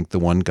they think the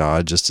one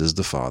God just is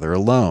the Father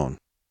alone.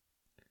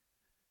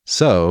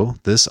 So,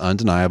 this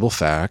undeniable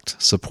fact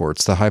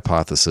supports the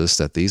hypothesis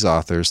that these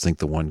authors think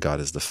the one God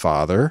is the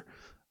Father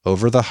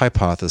over the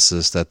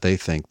hypothesis that they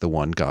think the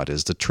one God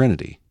is the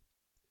Trinity.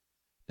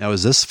 Now,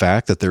 is this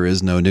fact that there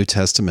is no New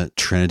Testament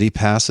Trinity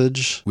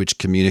passage which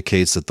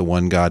communicates that the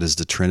one God is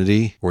the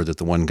Trinity or that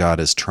the one God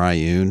is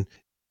triune?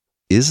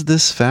 Is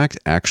this fact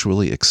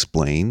actually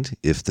explained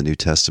if the New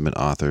Testament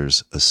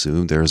authors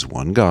assume there is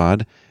one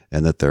God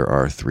and that there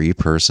are three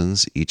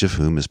persons, each of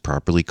whom is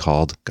properly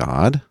called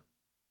God?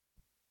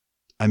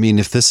 I mean,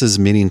 if this is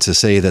meaning to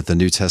say that the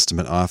New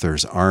Testament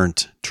authors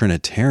aren't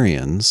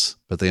Trinitarians,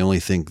 but they only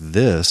think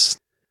this,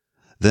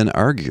 then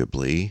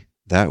arguably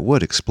that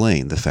would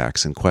explain the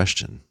facts in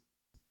question.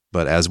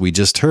 But as we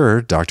just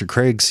heard, Dr.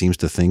 Craig seems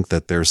to think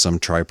that there's some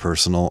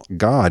tripersonal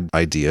God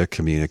idea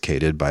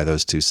communicated by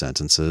those two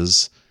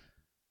sentences.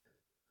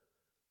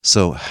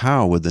 So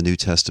how would the New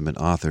Testament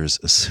authors,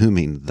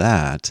 assuming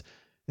that,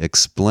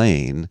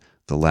 explain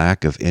the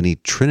lack of any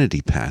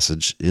Trinity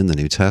passage in the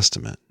New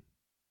Testament?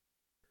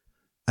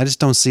 I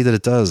just don't see that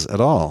it does at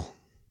all.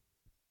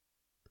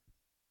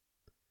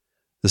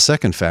 The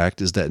second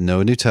fact is that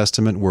no New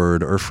Testament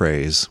word or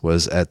phrase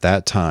was at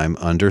that time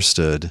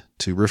understood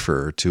to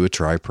refer to a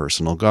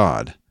tripersonal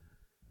God.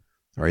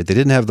 All right, they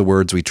didn't have the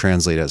words we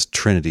translate as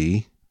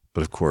Trinity, but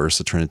of course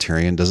a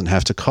Trinitarian doesn't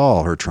have to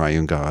call her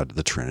triune God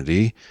the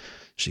Trinity.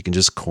 She can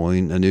just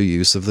coin a new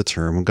use of the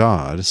term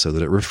God so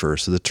that it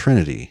refers to the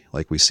Trinity,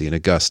 like we see in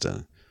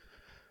Augustine.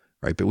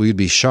 Right, but we would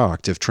be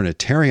shocked if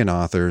Trinitarian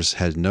authors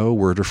had no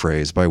word or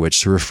phrase by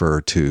which to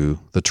refer to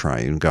the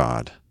triune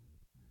God.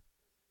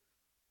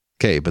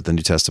 Okay, but the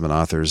New Testament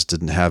authors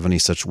didn't have any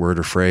such word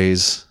or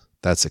phrase.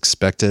 That's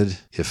expected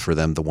if for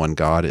them the one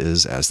God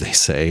is, as they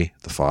say,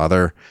 the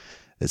Father.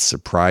 It's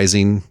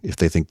surprising if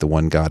they think the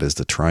one God is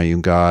the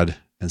triune God,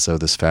 and so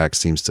this fact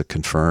seems to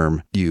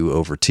confirm U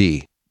over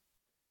T.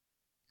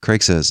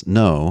 Craig says,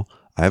 no,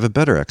 I have a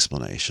better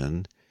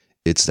explanation.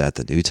 It's that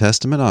the New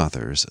Testament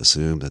authors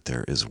assume that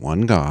there is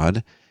one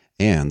God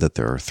and that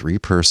there are three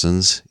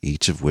persons,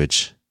 each of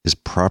which is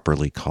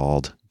properly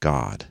called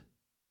God.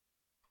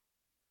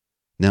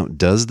 Now,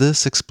 does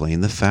this explain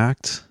the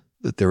fact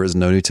that there is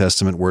no New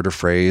Testament word or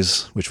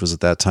phrase which was at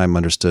that time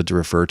understood to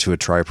refer to a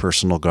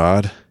tripersonal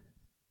God?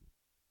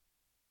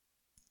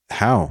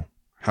 How?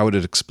 How would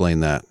it explain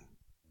that?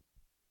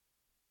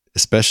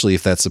 Especially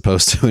if that's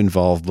supposed to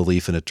involve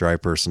belief in a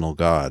tripersonal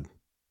God.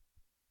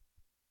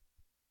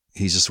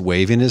 He's just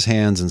waving his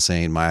hands and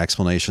saying, my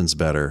explanation's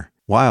better,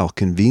 while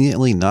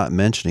conveniently not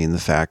mentioning the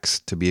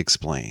facts to be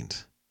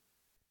explained.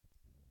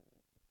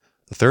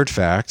 The third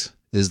fact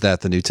is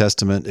that the New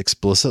Testament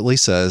explicitly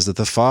says that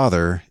the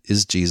Father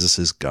is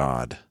Jesus'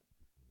 God.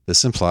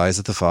 This implies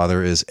that the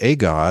Father is a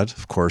God,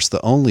 of course,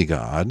 the only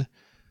God,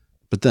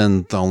 but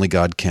then the only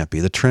God can't be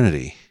the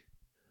Trinity.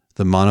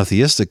 The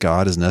monotheistic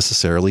God is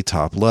necessarily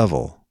top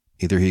level.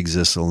 Either he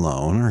exists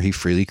alone or he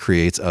freely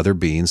creates other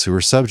beings who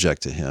are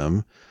subject to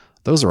him.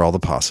 Those are all the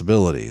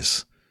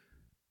possibilities.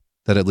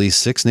 That at least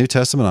 6 New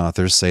Testament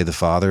authors say the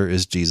Father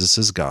is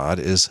Jesus' God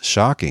is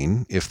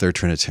shocking if they're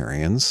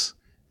Trinitarians,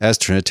 as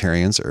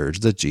Trinitarians urge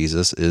that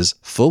Jesus is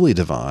fully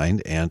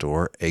divine and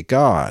or a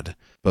God,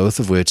 both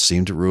of which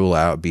seem to rule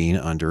out being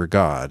under a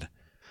God.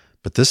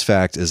 But this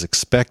fact is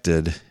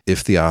expected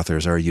if the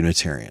authors are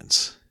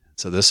Unitarians.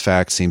 So this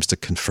fact seems to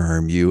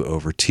confirm U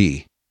over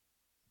T.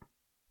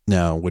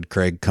 Now, would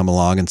Craig come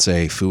along and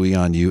say phooey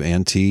on U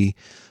and T?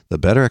 The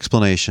better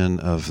explanation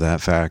of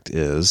that fact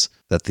is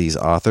that these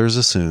authors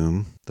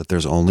assume that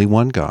there's only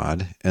one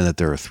God and that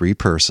there are 3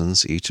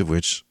 persons, each of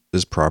which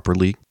is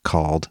properly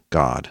called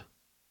God.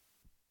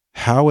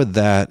 How would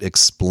that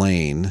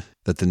explain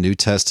that the New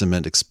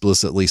Testament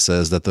explicitly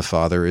says that the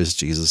Father is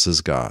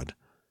Jesus' God?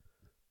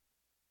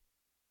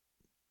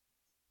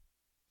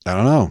 I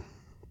don't know.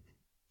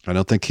 I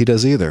don't think he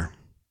does either.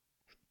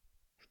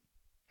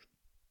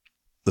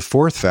 The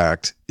fourth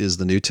fact is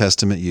the New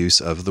Testament use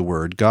of the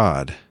word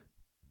God.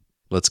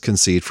 Let's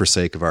concede for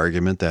sake of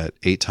argument that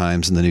 8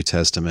 times in the New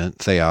Testament,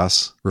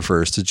 theos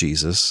refers to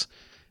Jesus,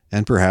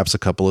 and perhaps a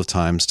couple of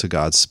times to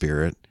God's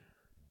Spirit.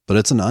 But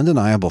it's an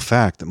undeniable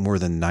fact that more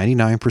than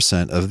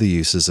 99% of the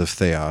uses of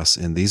theos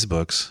in these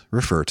books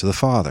refer to the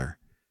Father.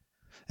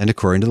 And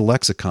according to the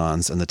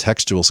lexicons and the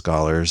textual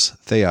scholars,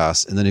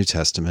 theos in the New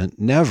Testament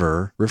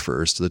never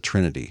refers to the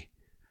Trinity.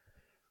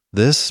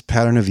 This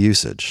pattern of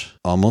usage,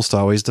 almost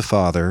always the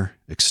Father,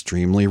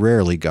 extremely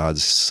rarely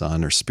God's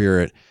Son or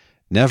Spirit,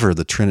 never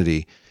the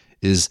Trinity,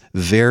 is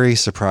very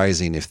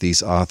surprising if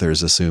these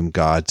authors assume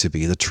God to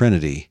be the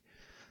Trinity.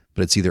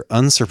 But it's either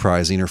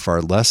unsurprising or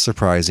far less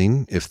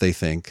surprising if they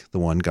think the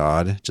one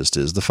God just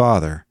is the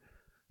Father.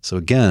 So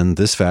again,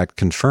 this fact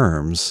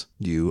confirms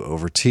U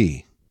over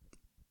T.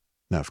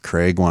 Now, if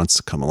Craig wants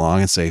to come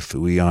along and say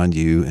phooey on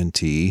U and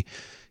T,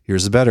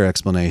 here's a better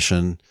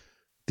explanation.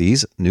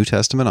 These New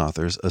Testament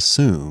authors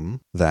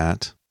assume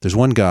that there's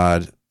one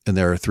God and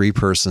there are 3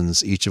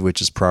 persons, each of which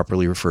is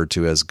properly referred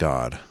to as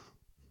God.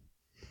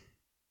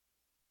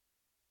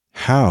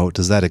 How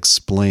does that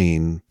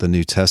explain the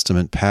New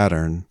Testament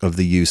pattern of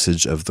the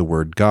usage of the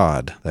word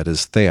God, that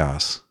is,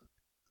 theos?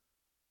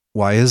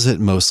 Why is it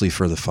mostly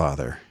for the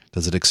Father?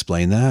 Does it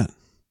explain that?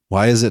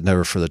 Why is it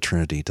never for the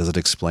Trinity? Does it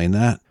explain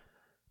that?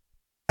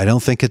 I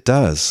don't think it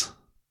does.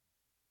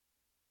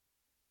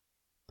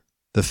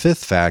 The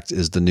fifth fact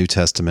is the New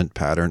Testament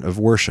pattern of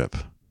worship.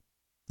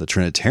 The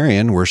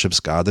Trinitarian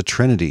worships God the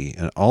Trinity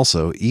and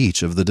also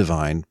each of the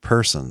divine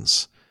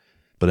persons.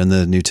 But in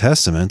the New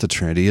Testament, the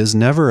Trinity is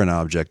never an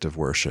object of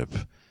worship.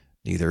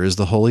 Neither is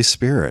the Holy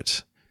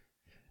Spirit.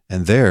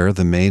 And there,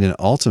 the main and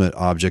ultimate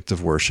object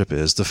of worship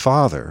is the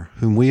Father,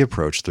 whom we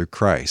approach through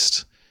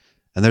Christ.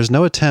 And there's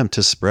no attempt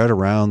to spread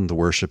around the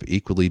worship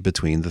equally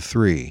between the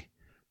 3.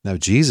 Now,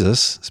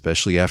 Jesus,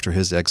 especially after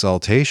his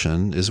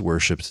exaltation, is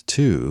worshipped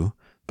too,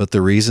 but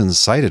the reason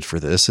cited for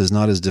this is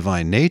not his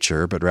divine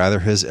nature, but rather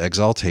his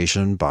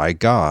exaltation by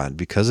God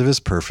because of his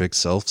perfect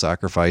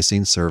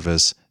self-sacrificing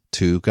service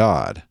to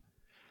God.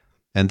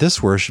 And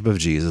this worship of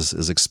Jesus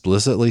is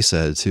explicitly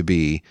said to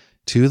be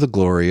to the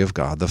glory of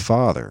God the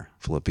Father,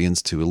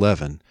 Philippians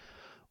 2:11.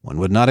 One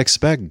would not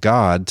expect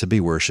God to be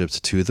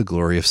worshipped to the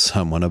glory of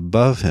someone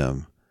above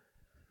him.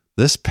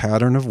 This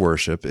pattern of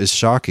worship is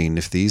shocking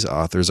if these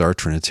authors are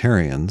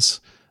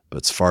Trinitarians, but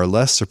it's far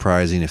less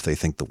surprising if they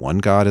think the one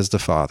God is the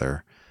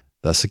Father.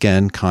 Thus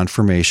again,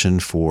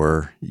 confirmation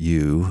for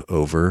U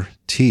over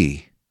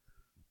T.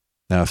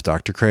 Now, if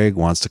Dr. Craig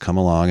wants to come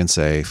along and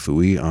say,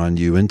 phooey on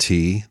U and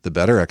T, the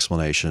better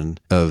explanation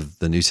of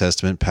the New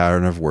Testament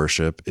pattern of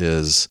worship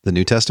is the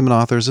New Testament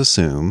authors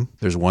assume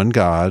there's one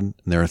God, and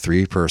there are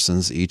three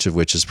persons, each of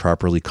which is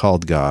properly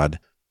called God.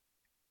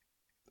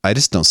 I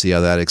just don't see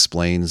how that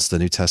explains the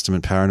New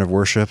Testament pattern of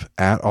worship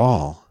at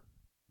all.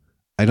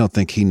 I don't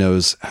think he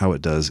knows how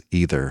it does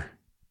either.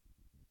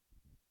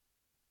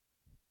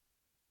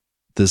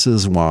 This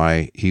is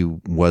why he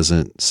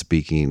wasn't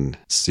speaking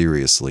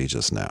seriously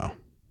just now.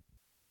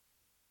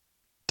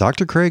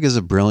 Dr. Craig is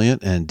a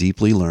brilliant and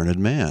deeply learned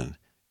man,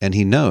 and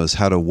he knows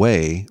how to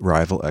weigh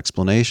rival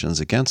explanations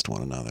against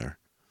one another.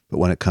 But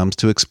when it comes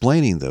to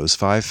explaining those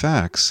 5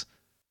 facts,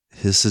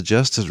 his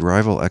suggested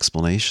rival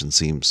explanation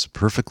seems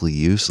perfectly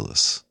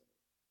useless.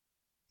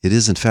 It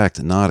is, in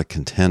fact, not a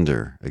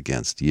contender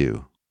against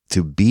you.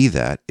 To be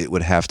that, it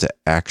would have to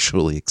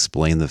actually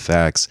explain the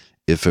facts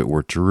if it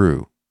were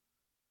true.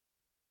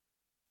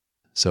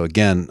 So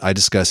again, I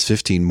discuss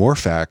 15 more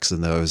facts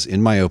than those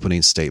in my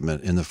opening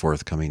statement in the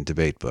forthcoming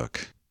debate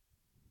book.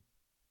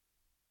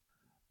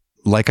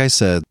 Like I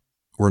said,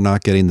 we're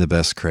not getting the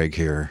best Craig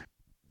here.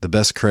 The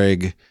best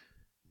Craig,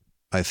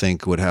 I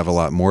think, would have a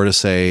lot more to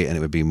say, and it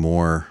would be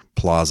more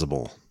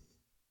plausible.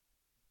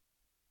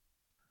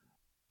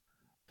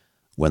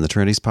 When the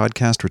Trinities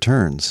podcast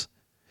returns,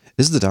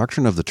 is the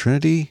doctrine of the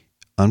Trinity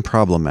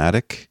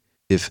unproblematic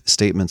if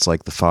statements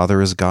like the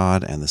Father is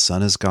God and the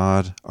Son is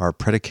God are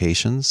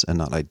predications and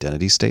not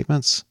identity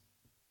statements?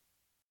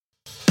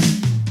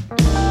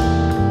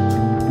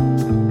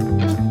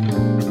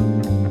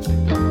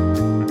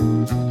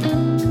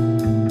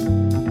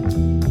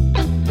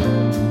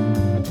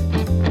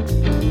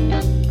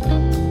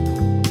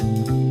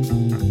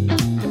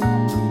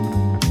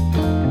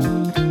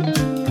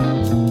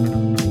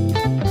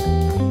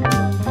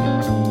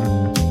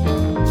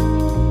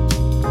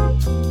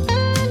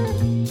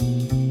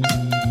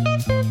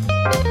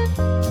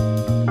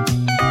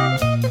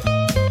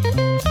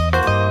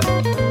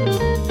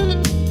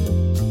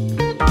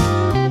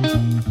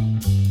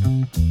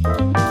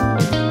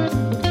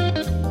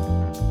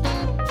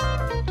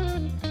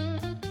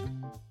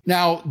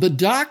 Now, the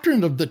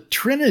doctrine of the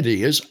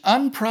Trinity is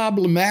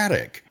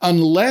unproblematic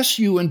unless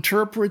you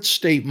interpret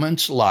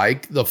statements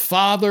like the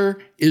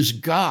Father is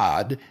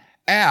God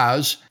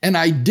as an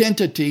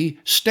identity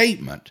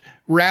statement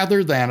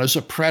rather than as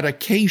a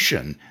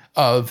predication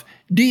of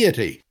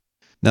deity.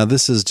 Now,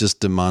 this is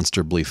just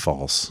demonstrably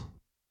false.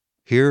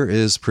 Here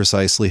is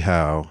precisely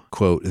how,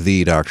 quote,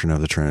 the doctrine of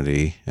the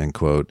Trinity, end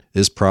quote,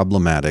 is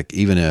problematic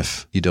even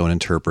if you don't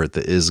interpret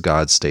the is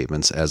God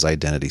statements as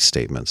identity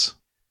statements.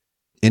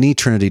 Any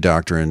Trinity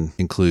doctrine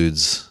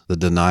includes the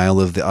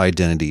denial of the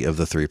identity of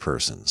the three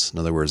persons. In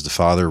other words, the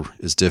Father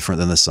is different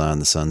than the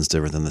Son's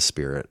different than the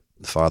Spirit,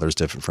 the Father is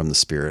different from the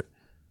Spirit.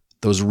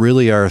 Those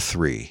really are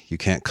three. You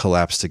can't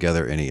collapse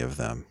together any of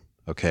them.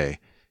 Okay.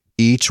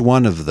 Each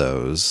one of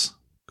those,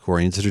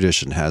 according to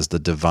tradition, has the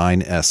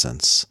divine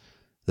essence.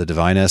 The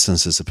divine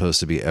essence is supposed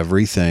to be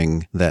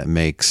everything that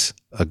makes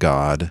a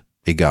God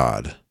a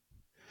God.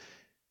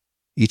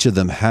 Each of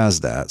them has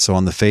that. So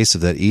on the face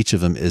of that, each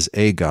of them is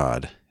a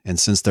God. And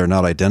since they're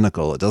not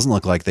identical, it doesn't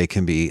look like they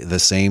can be the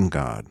same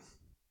God.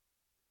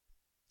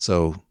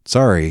 So,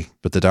 sorry,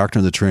 but the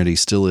doctrine of the Trinity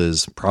still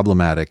is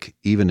problematic,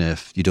 even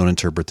if you don't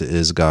interpret the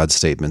is God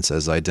statements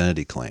as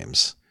identity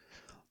claims.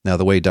 Now,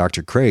 the way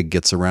Dr. Craig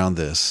gets around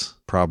this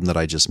problem that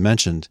I just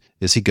mentioned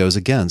is he goes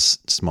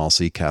against small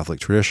c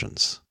Catholic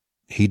traditions.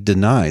 He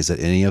denies that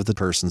any of the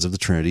persons of the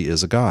Trinity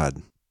is a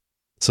God.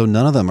 So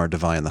none of them are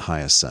divine in the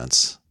highest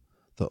sense.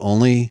 The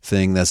only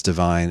thing that's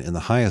divine in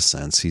the highest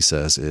sense, he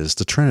says, is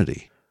the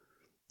Trinity.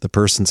 The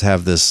persons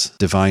have this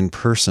divine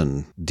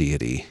person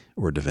deity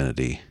or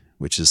divinity,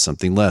 which is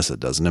something less. It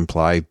doesn't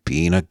imply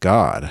being a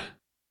God.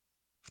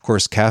 Of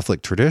course,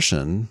 Catholic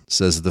tradition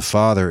says the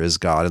Father is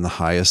God in the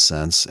highest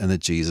sense and that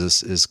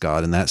Jesus is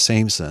God in that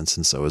same sense,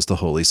 and so is the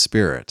Holy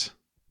Spirit.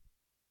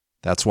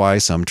 That's why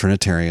some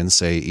Trinitarians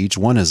say each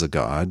one is a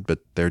God, but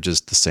they're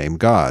just the same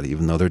God,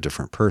 even though they're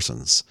different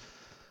persons.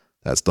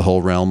 That's the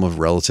whole realm of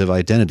relative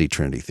identity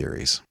Trinity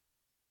theories.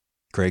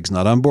 Craig's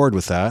not on board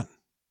with that.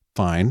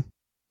 Fine.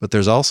 But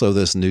there's also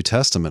this New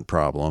Testament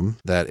problem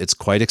that it's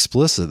quite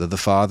explicit that the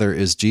Father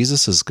is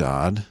Jesus'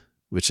 God,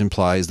 which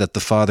implies that the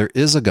Father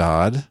is a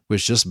God,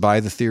 which just by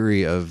the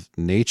theory of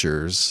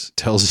natures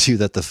tells you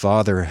that the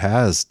Father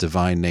has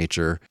divine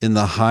nature in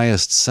the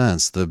highest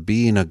sense, the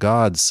being a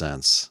God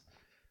sense.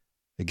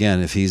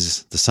 Again, if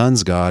he's the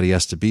Son's God, he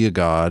has to be a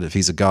God. If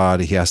he's a God,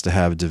 he has to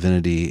have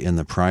divinity in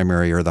the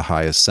primary or the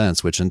highest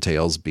sense, which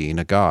entails being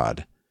a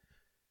God.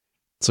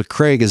 So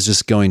Craig is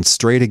just going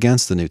straight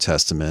against the New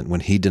Testament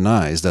when he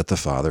denies that the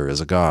Father is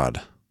a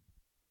God.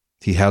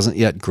 He hasn't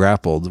yet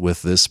grappled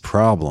with this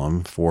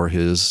problem for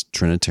his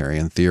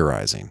Trinitarian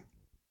theorizing,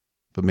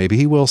 but maybe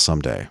he will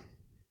someday.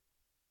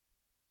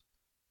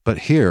 But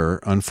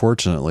here,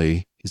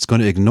 unfortunately, he's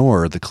going to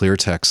ignore the clear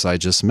texts I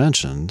just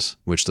mentioned,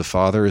 which the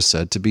Father is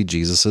said to be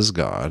Jesus'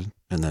 God,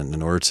 and then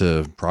in order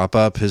to prop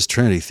up his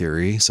Trinity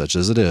theory, such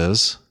as it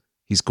is,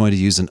 he's going to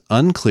use an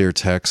unclear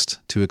text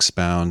to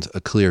expound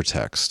a clear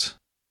text.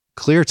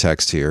 Clear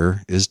text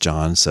here is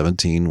John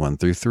 17,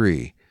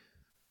 1-3.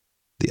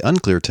 The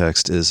unclear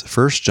text is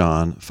 1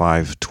 John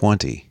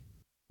 5:20.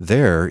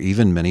 There,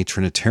 even many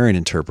Trinitarian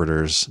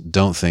interpreters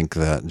don't think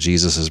that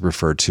Jesus is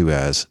referred to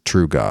as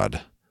true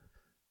God.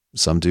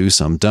 Some do,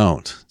 some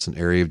don't. It's an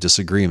area of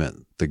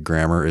disagreement. The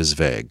grammar is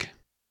vague.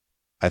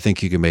 I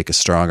think you can make a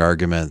strong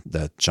argument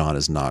that John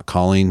is not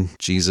calling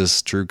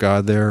Jesus true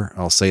God there.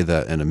 I'll say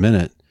that in a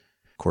minute.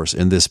 Of course,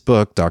 in this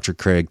book, Dr.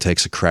 Craig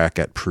takes a crack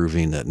at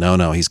proving that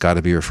no, he's got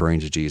to be referring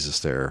to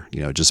Jesus there,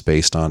 just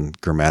based on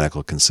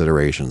grammatical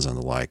considerations and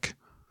the like.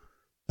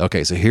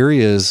 Okay, so here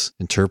he is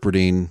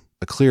interpreting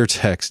a clear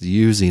text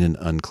using an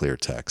unclear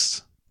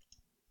text.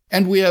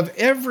 And we have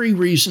every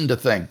reason to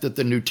think that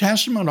the New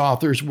Testament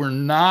authors were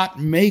not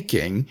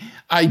making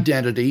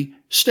identity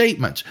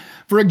statements.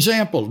 For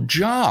example,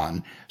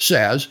 John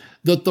says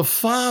that the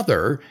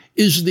Father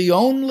is the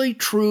only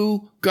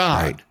true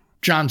God, right.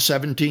 John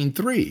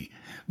 17:3.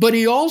 But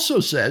he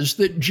also says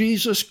that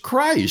Jesus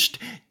Christ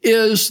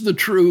is the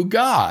true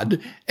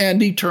God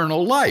and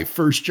eternal life,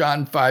 1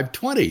 John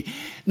 5:20.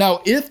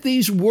 Now, if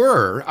these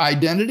were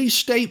identity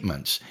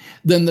statements,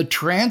 then the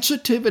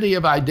transitivity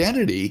of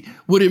identity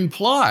would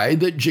imply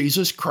that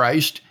Jesus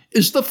Christ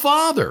is the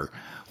Father,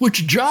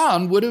 which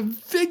John would have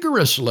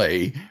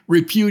vigorously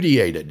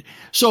repudiated.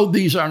 So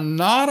these are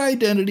not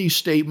identity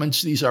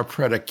statements, these are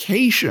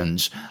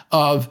predications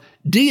of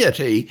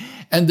deity,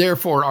 and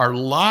therefore are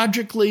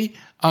logically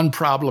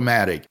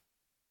unproblematic.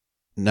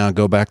 Now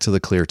go back to the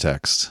clear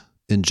text.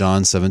 In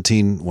John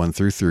 17,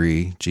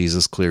 1-3,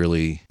 Jesus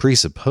clearly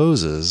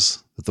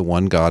presupposes that the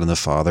one God and the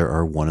Father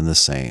are one and the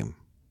same.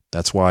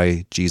 That's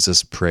why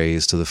Jesus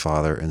prays to the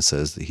Father and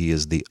says that he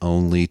is the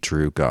only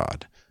true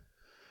God.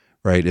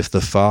 Right? If the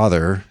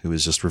Father, who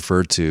is just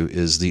referred to,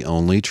 is the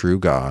only true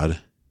God,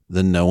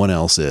 then no one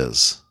else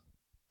is.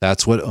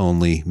 That's what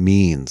only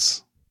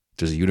means.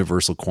 There's a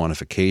universal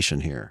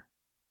quantification here.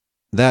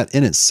 That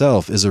in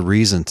itself is a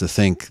reason to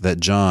think that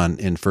John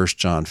in 1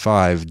 John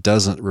 5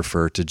 doesn't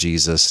refer to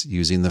Jesus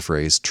using the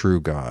phrase true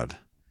God,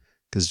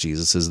 because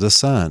Jesus is the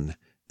Son.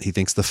 He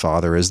thinks the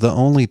Father is the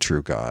only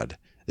true God.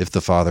 If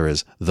the Father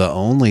is the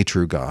only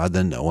true God,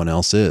 then no one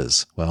else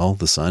is. Well,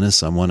 the Son is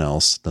someone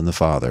else than the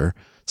Father,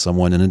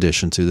 someone in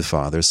addition to the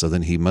Father, so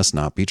then he must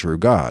not be true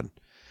God.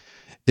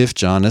 If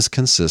John is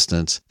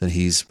consistent, then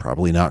he's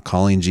probably not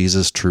calling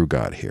Jesus true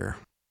God here.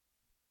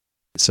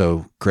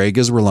 So Craig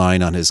is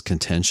relying on his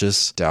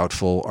contentious,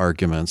 doubtful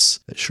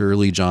arguments that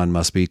surely John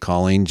must be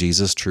calling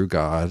Jesus true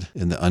God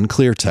in the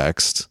unclear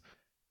text,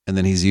 and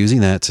then he's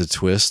using that to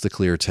twist the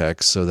clear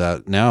text so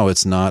that now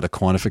it's not a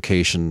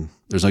quantification.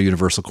 There's no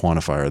universal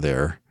quantifier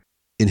there.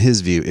 In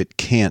his view, it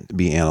can't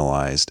be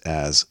analyzed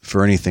as,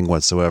 for anything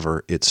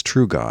whatsoever, it's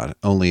true God,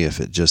 only if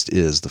it just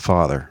is the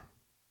Father.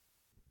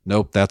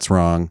 Nope, that's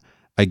wrong.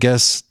 I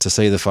guess to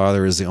say the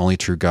Father is the only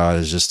true God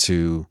is just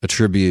to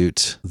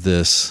attribute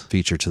this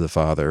feature to the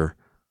Father,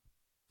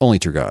 only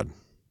true God.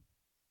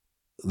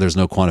 There's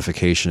no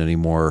quantification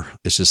anymore.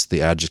 It's just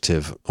the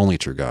adjective, only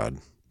true God.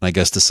 And I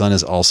guess the Son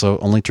is also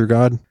only true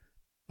God?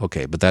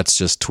 Okay, but that's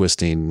just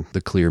twisting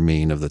the clear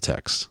meaning of the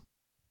text.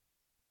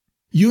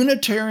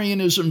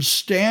 Unitarianism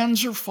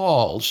stands or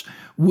falls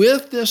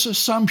with this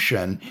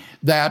assumption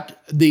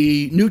that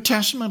the New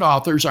Testament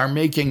authors are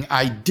making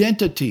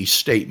identity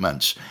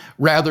statements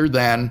rather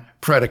than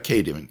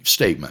predicating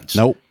statements.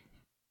 Nope.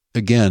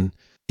 Again,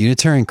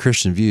 Unitarian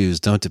Christian views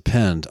don't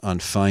depend on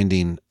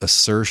finding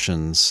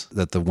assertions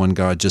that the one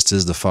God just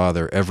is the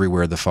Father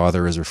everywhere the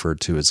Father is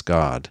referred to as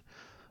God.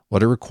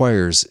 What it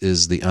requires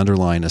is the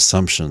underlying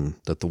assumption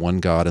that the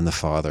one God and the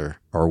Father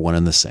are one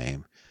and the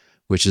same,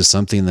 which is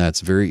something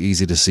that's very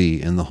easy to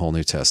see in the whole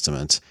New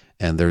Testament.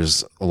 And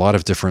there's a lot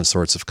of different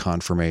sorts of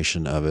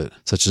confirmation of it,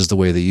 such as the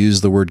way they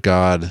use the word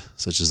God,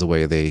 such as the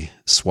way they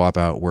swap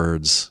out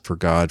words for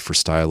God for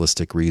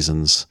stylistic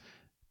reasons,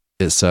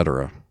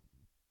 etc.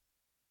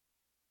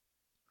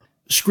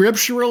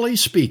 Scripturally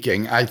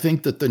speaking, I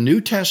think that the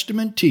New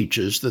Testament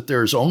teaches that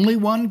there's only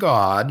one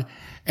God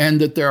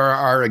and that there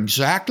are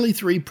exactly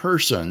three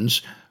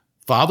persons,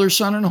 Father,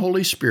 Son, and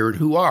Holy Spirit,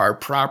 who are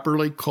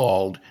properly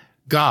called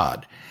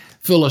God.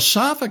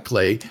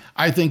 Philosophically,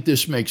 I think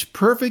this makes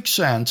perfect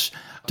sense.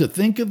 to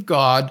think of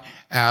God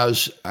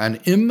as an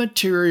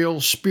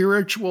immaterial,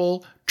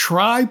 spiritual,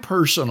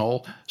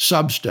 tri-personal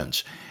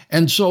substance.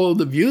 And so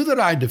the view that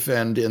I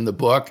defend in the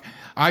book,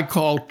 I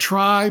call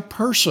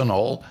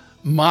tri-personal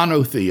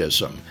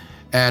monotheism.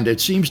 And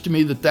it seems to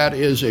me that that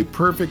is a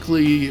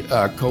perfectly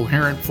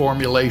coherent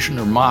formulation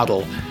or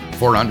model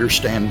for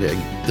understanding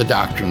the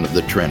doctrine of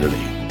the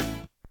Trinity.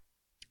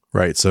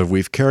 Right. So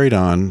we've carried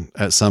on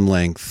at some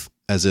length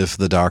as if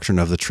the doctrine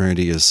of the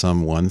Trinity is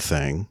some one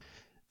thing.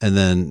 And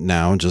then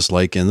now, just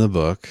like in the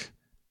book,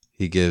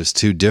 he gives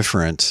two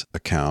different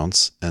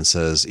accounts and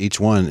says each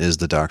one is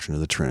the doctrine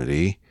of the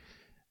Trinity.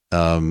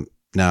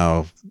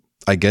 Now,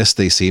 I guess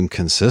they seem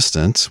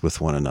consistent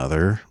with one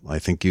another. I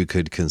think you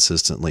could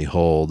consistently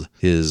hold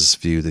his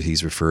view that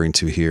he's referring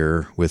to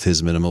here with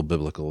his minimal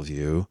biblical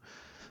view.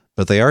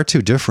 But they are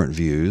two different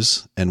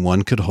views, and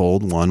one could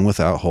hold one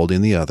without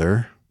holding the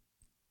other.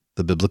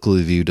 The biblical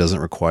view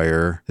doesn't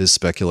require his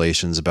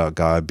speculations about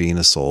God being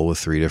a soul with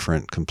three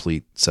different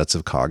complete sets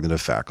of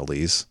cognitive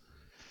faculties.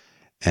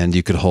 And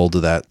you could hold to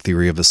that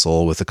theory of the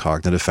soul with the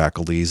cognitive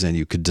faculties, and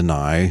you could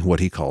deny what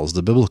he calls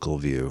the biblical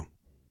view.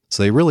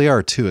 So they really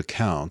are two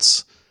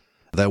accounts.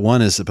 That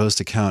one is supposed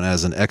to count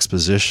as an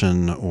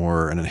exposition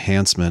or an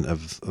enhancement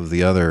of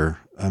the other.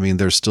 I mean,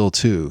 there's still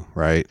two,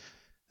 right?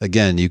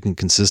 Again, you can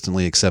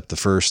consistently accept the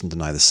first and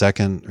deny the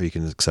second, or you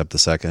can accept the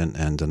second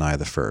and deny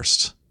the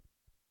first.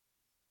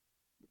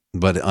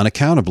 But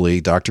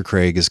unaccountably, Dr.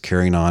 Craig is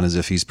carrying on as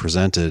if he's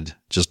presented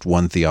just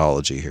one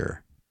theology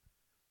here.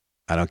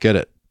 I don't get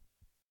it.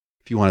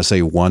 If you want to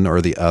say one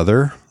or the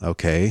other,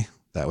 okay,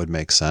 that would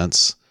make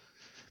sense.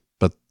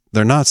 But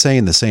they're not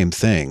saying the same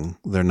thing.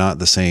 They're not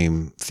the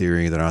same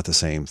theory. They're not the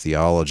same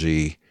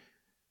theology.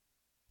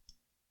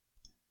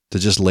 To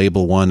just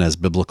label one as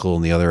biblical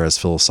and the other as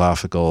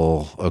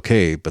philosophical,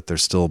 okay, but they're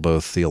still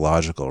both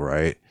theological,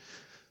 right?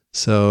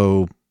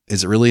 So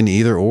is it really an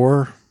either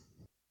or?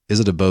 Is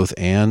it a both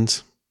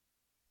and?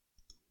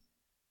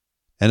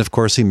 And of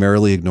course, he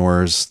merrily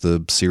ignores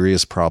the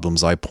serious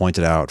problems I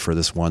pointed out for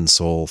this one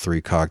soul,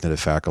 three cognitive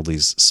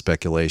faculties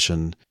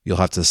speculation. You'll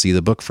have to see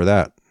the book for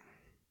that.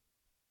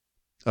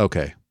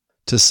 Okay,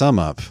 to sum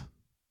up,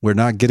 we're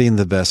not getting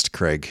the best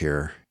Craig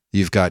here.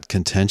 You've got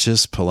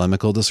contentious,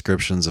 polemical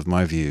descriptions of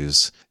my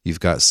views. You've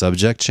got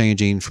subject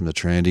changing from the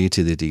Trinity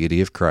to the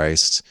deity of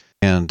Christ,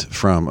 and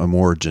from a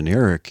more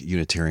generic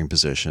Unitarian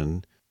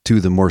position to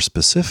the more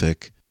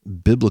specific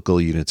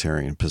biblical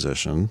Unitarian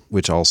position,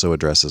 which also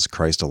addresses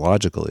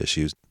Christological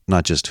issues,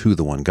 not just who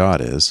the one God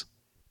is.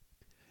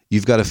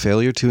 You've got a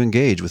failure to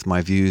engage with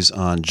my views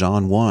on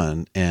John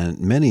 1 and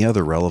many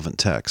other relevant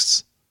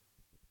texts.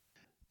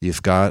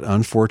 You've got,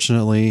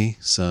 unfortunately,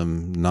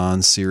 some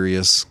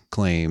non-serious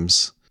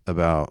claims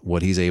about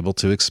what he's able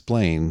to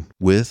explain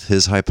with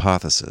his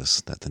hypothesis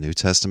that the New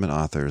Testament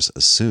authors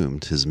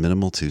assumed his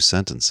minimal two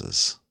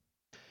sentences.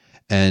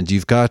 And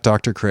you've got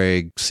Dr.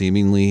 Craig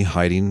seemingly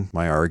hiding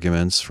my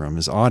arguments from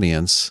his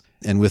audience,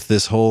 and with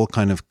this whole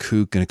kind of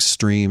kook and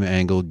extreme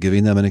angle,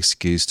 giving them an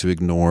excuse to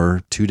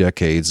ignore 2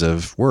 decades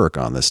of work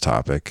on this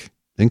topic,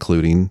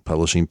 including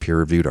publishing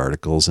peer-reviewed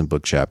articles and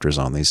book chapters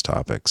on these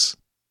topics.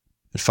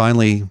 And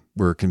finally,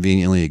 we're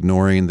conveniently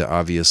ignoring the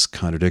obvious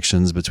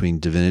contradictions between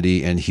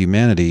divinity and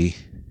humanity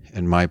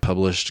and my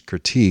published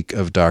critique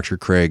of Dr.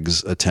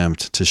 Craig's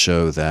attempt to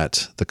show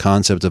that the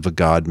concept of a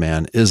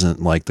God-man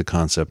isn't like the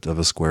concept of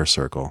a square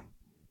circle.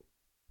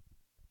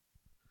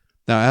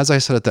 Now, as I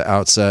said at the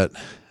outset,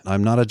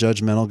 I'm not a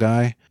judgmental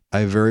guy.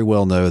 I very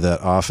well know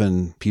that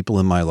often people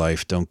in my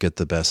life don't get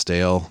the best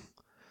ale.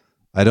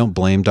 I don't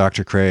blame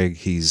Dr. Craig.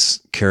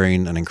 He's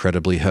carrying an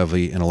incredibly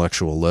heavy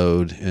intellectual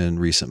load in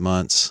recent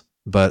months.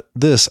 But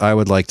this, I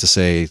would like to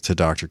say to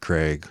Dr.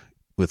 Craig,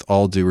 with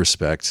all due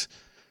respect,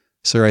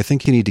 sir, I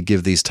think you need to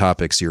give these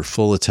topics your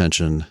full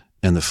attention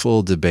and the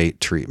full debate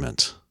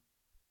treatment.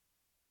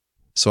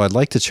 So I'd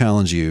like to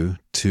challenge you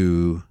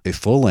to a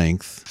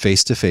full-length,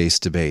 face-to-face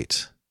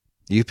debate.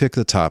 You pick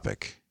the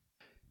topic.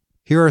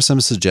 Here are some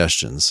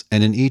suggestions,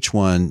 and in each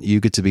one, you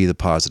get to be the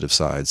positive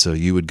side, so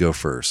you would go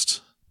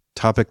first.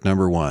 Topic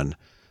number 1.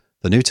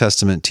 The New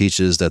Testament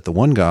teaches that the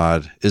one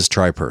God is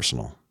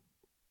tripersonal.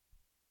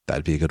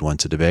 That'd be a good one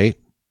to debate.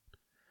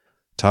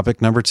 Topic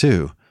number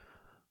 2.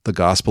 The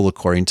Gospel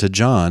according to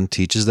John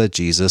teaches that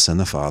Jesus and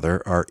the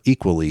Father are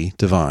equally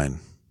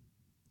divine.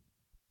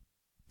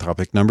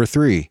 Topic number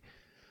 3.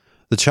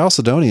 The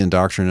Chalcedonian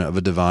doctrine of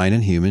a divine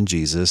and human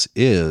Jesus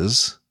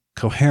is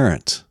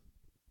coherent.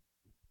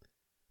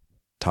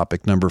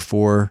 Topic number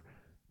 4.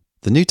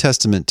 The New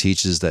Testament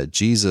teaches that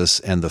Jesus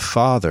and the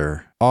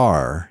Father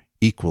are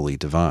equally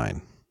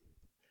divine.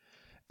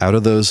 Out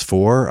of those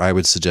 4, I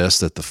would suggest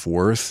that the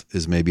 4th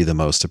is maybe the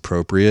most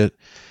appropriate,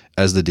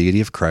 as the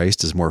deity of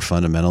Christ is more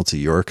fundamental to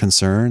your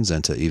concerns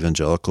and to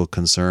evangelical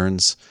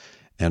concerns,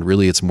 and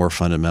really it's more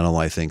fundamental,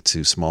 I think,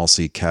 to small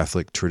c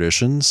Catholic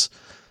traditions,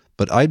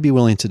 but I'd be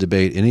willing to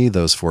debate any of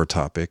those 4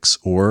 topics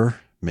or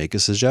make a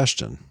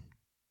suggestion.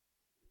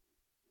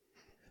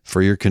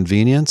 For your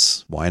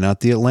convenience, why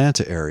not the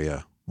Atlanta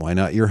area? Why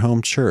not your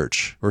home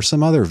church or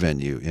some other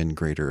venue in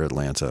greater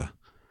Atlanta?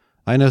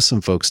 I know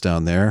some folks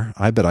down there.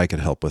 I bet I could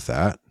help with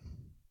that.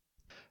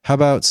 How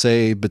about,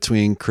 say,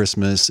 between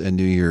Christmas and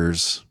New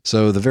Year's,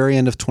 so the very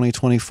end of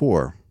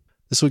 2024?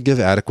 This would give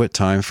adequate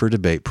time for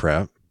debate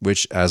prep,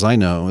 which, as I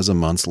know, is a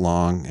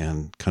months-long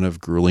and kind of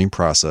grueling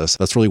process.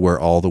 That's really where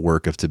all the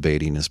work of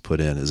debating is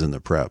put in, is in the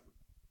prep.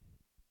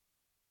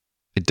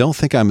 I don't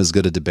think I'm as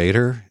good a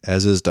debater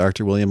as is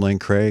Dr. William Lane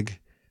Craig.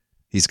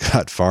 He's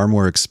got far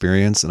more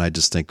experience and I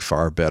just think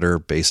far better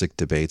basic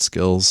debate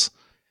skills.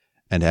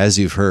 And as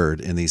you've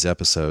heard in these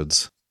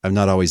episodes, I'm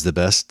not always the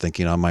best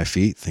thinking on my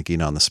feet,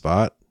 thinking on the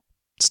spot.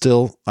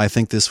 Still, I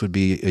think this would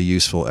be a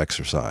useful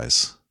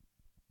exercise.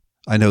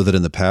 I know that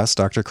in the past,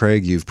 Dr.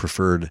 Craig, you've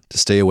preferred to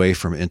stay away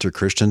from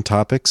inter-Christian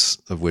topics,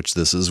 of which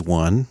this is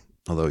one,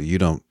 although you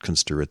don't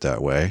construe it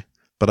that way.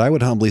 But I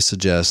would humbly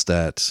suggest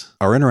that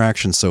our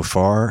interactions so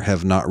far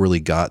have not really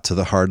got to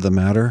the heart of the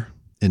matter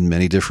in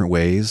many different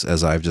ways,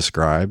 as I've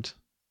described.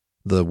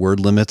 The word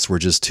limits were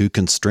just too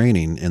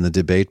constraining in the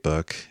debate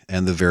book,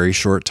 and the very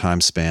short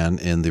time span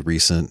in the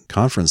recent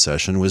conference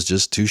session was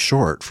just too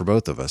short for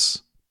both of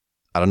us.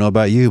 I don't know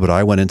about you, but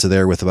I went into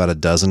there with about a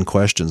dozen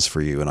questions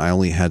for you, and I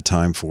only had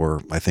time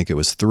for, I think it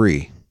was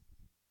 3.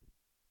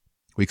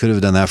 We could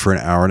have done that for an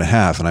hour and a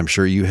half, and I'm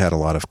sure you had a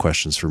lot of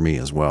questions for me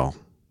as well,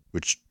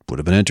 which would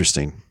have been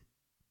interesting.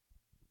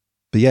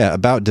 But yeah,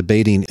 about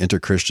debating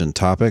inter-Christian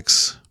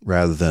topics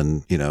rather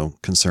than,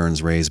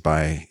 concerns raised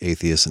by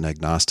atheists and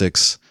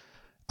agnostics,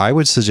 I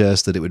would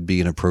suggest that it would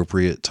be an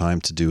appropriate time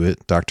to do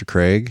it, Dr.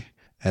 Craig,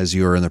 as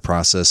you are in the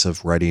process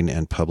of writing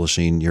and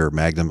publishing your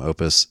magnum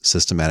opus,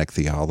 Systematic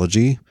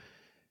Theology.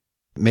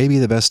 Maybe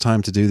the best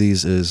time to do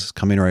these is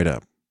coming right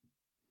up.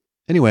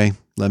 Anyway,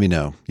 let me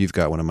know. You've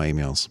got one of my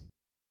emails.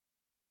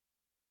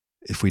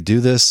 If we do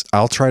this,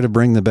 I'll try to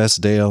bring the best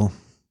Dale,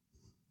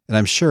 and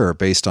I'm sure,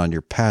 based on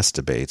your past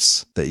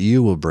debates, that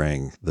you will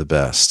bring the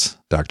best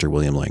Dr.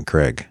 William Lane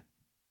Craig.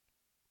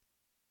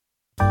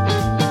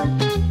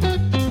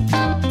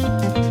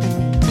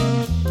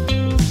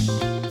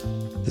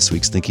 This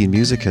week's Thinking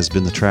Music has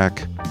been the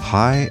track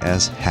High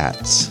as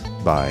Hats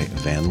by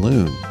Van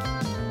Loon.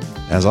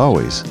 As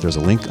always, there's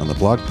a link on the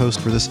blog post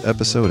for this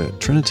episode at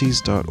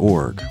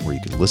trinities.org where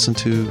you can listen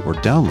to or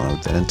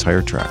download that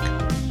entire track.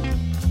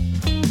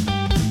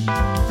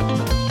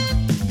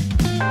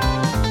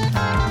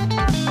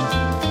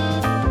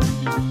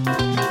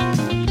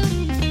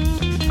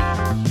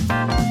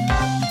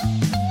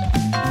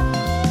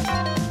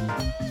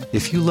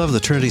 If you love the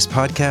Trinities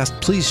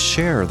podcast, please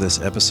share this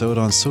episode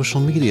on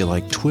social media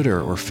like Twitter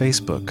or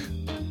Facebook.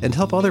 And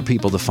help other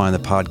people to find the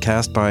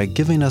podcast by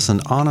giving us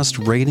an honest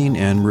rating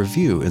and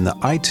review in the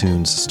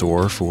iTunes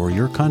store for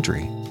your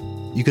country.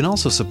 You can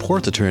also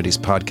support the Trinities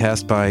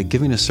podcast by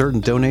giving a certain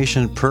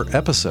donation per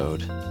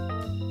episode.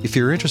 If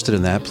you're interested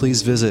in that,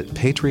 please visit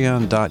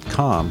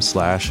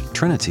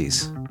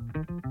patreon.com/Trinities.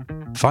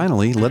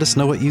 Finally, let us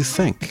know what you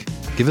think.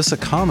 Give us a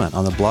comment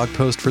on the blog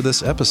post for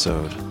this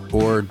episode,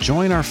 or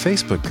join our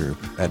Facebook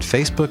group at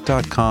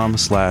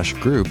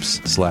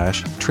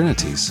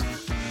facebook.com/groups/Trinities.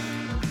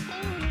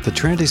 The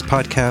Trinities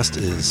podcast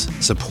is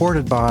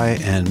supported by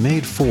and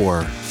made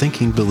for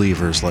thinking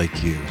believers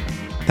like you.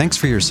 Thanks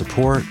for your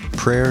support,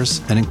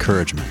 prayers, and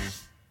encouragement.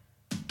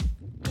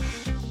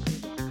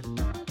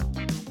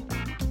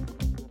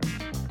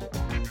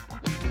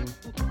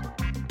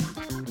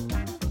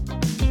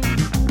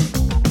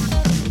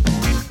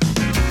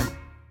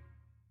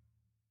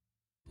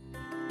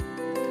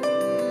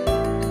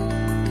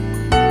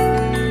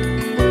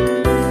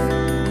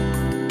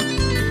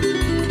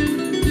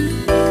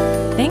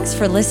 Thanks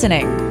for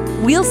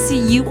listening. We'll see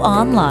you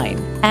online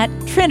at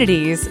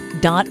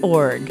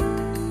trinities.org.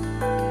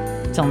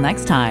 Till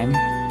next time,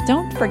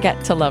 don't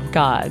forget to love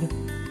God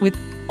with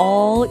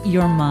all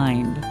your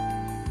mind.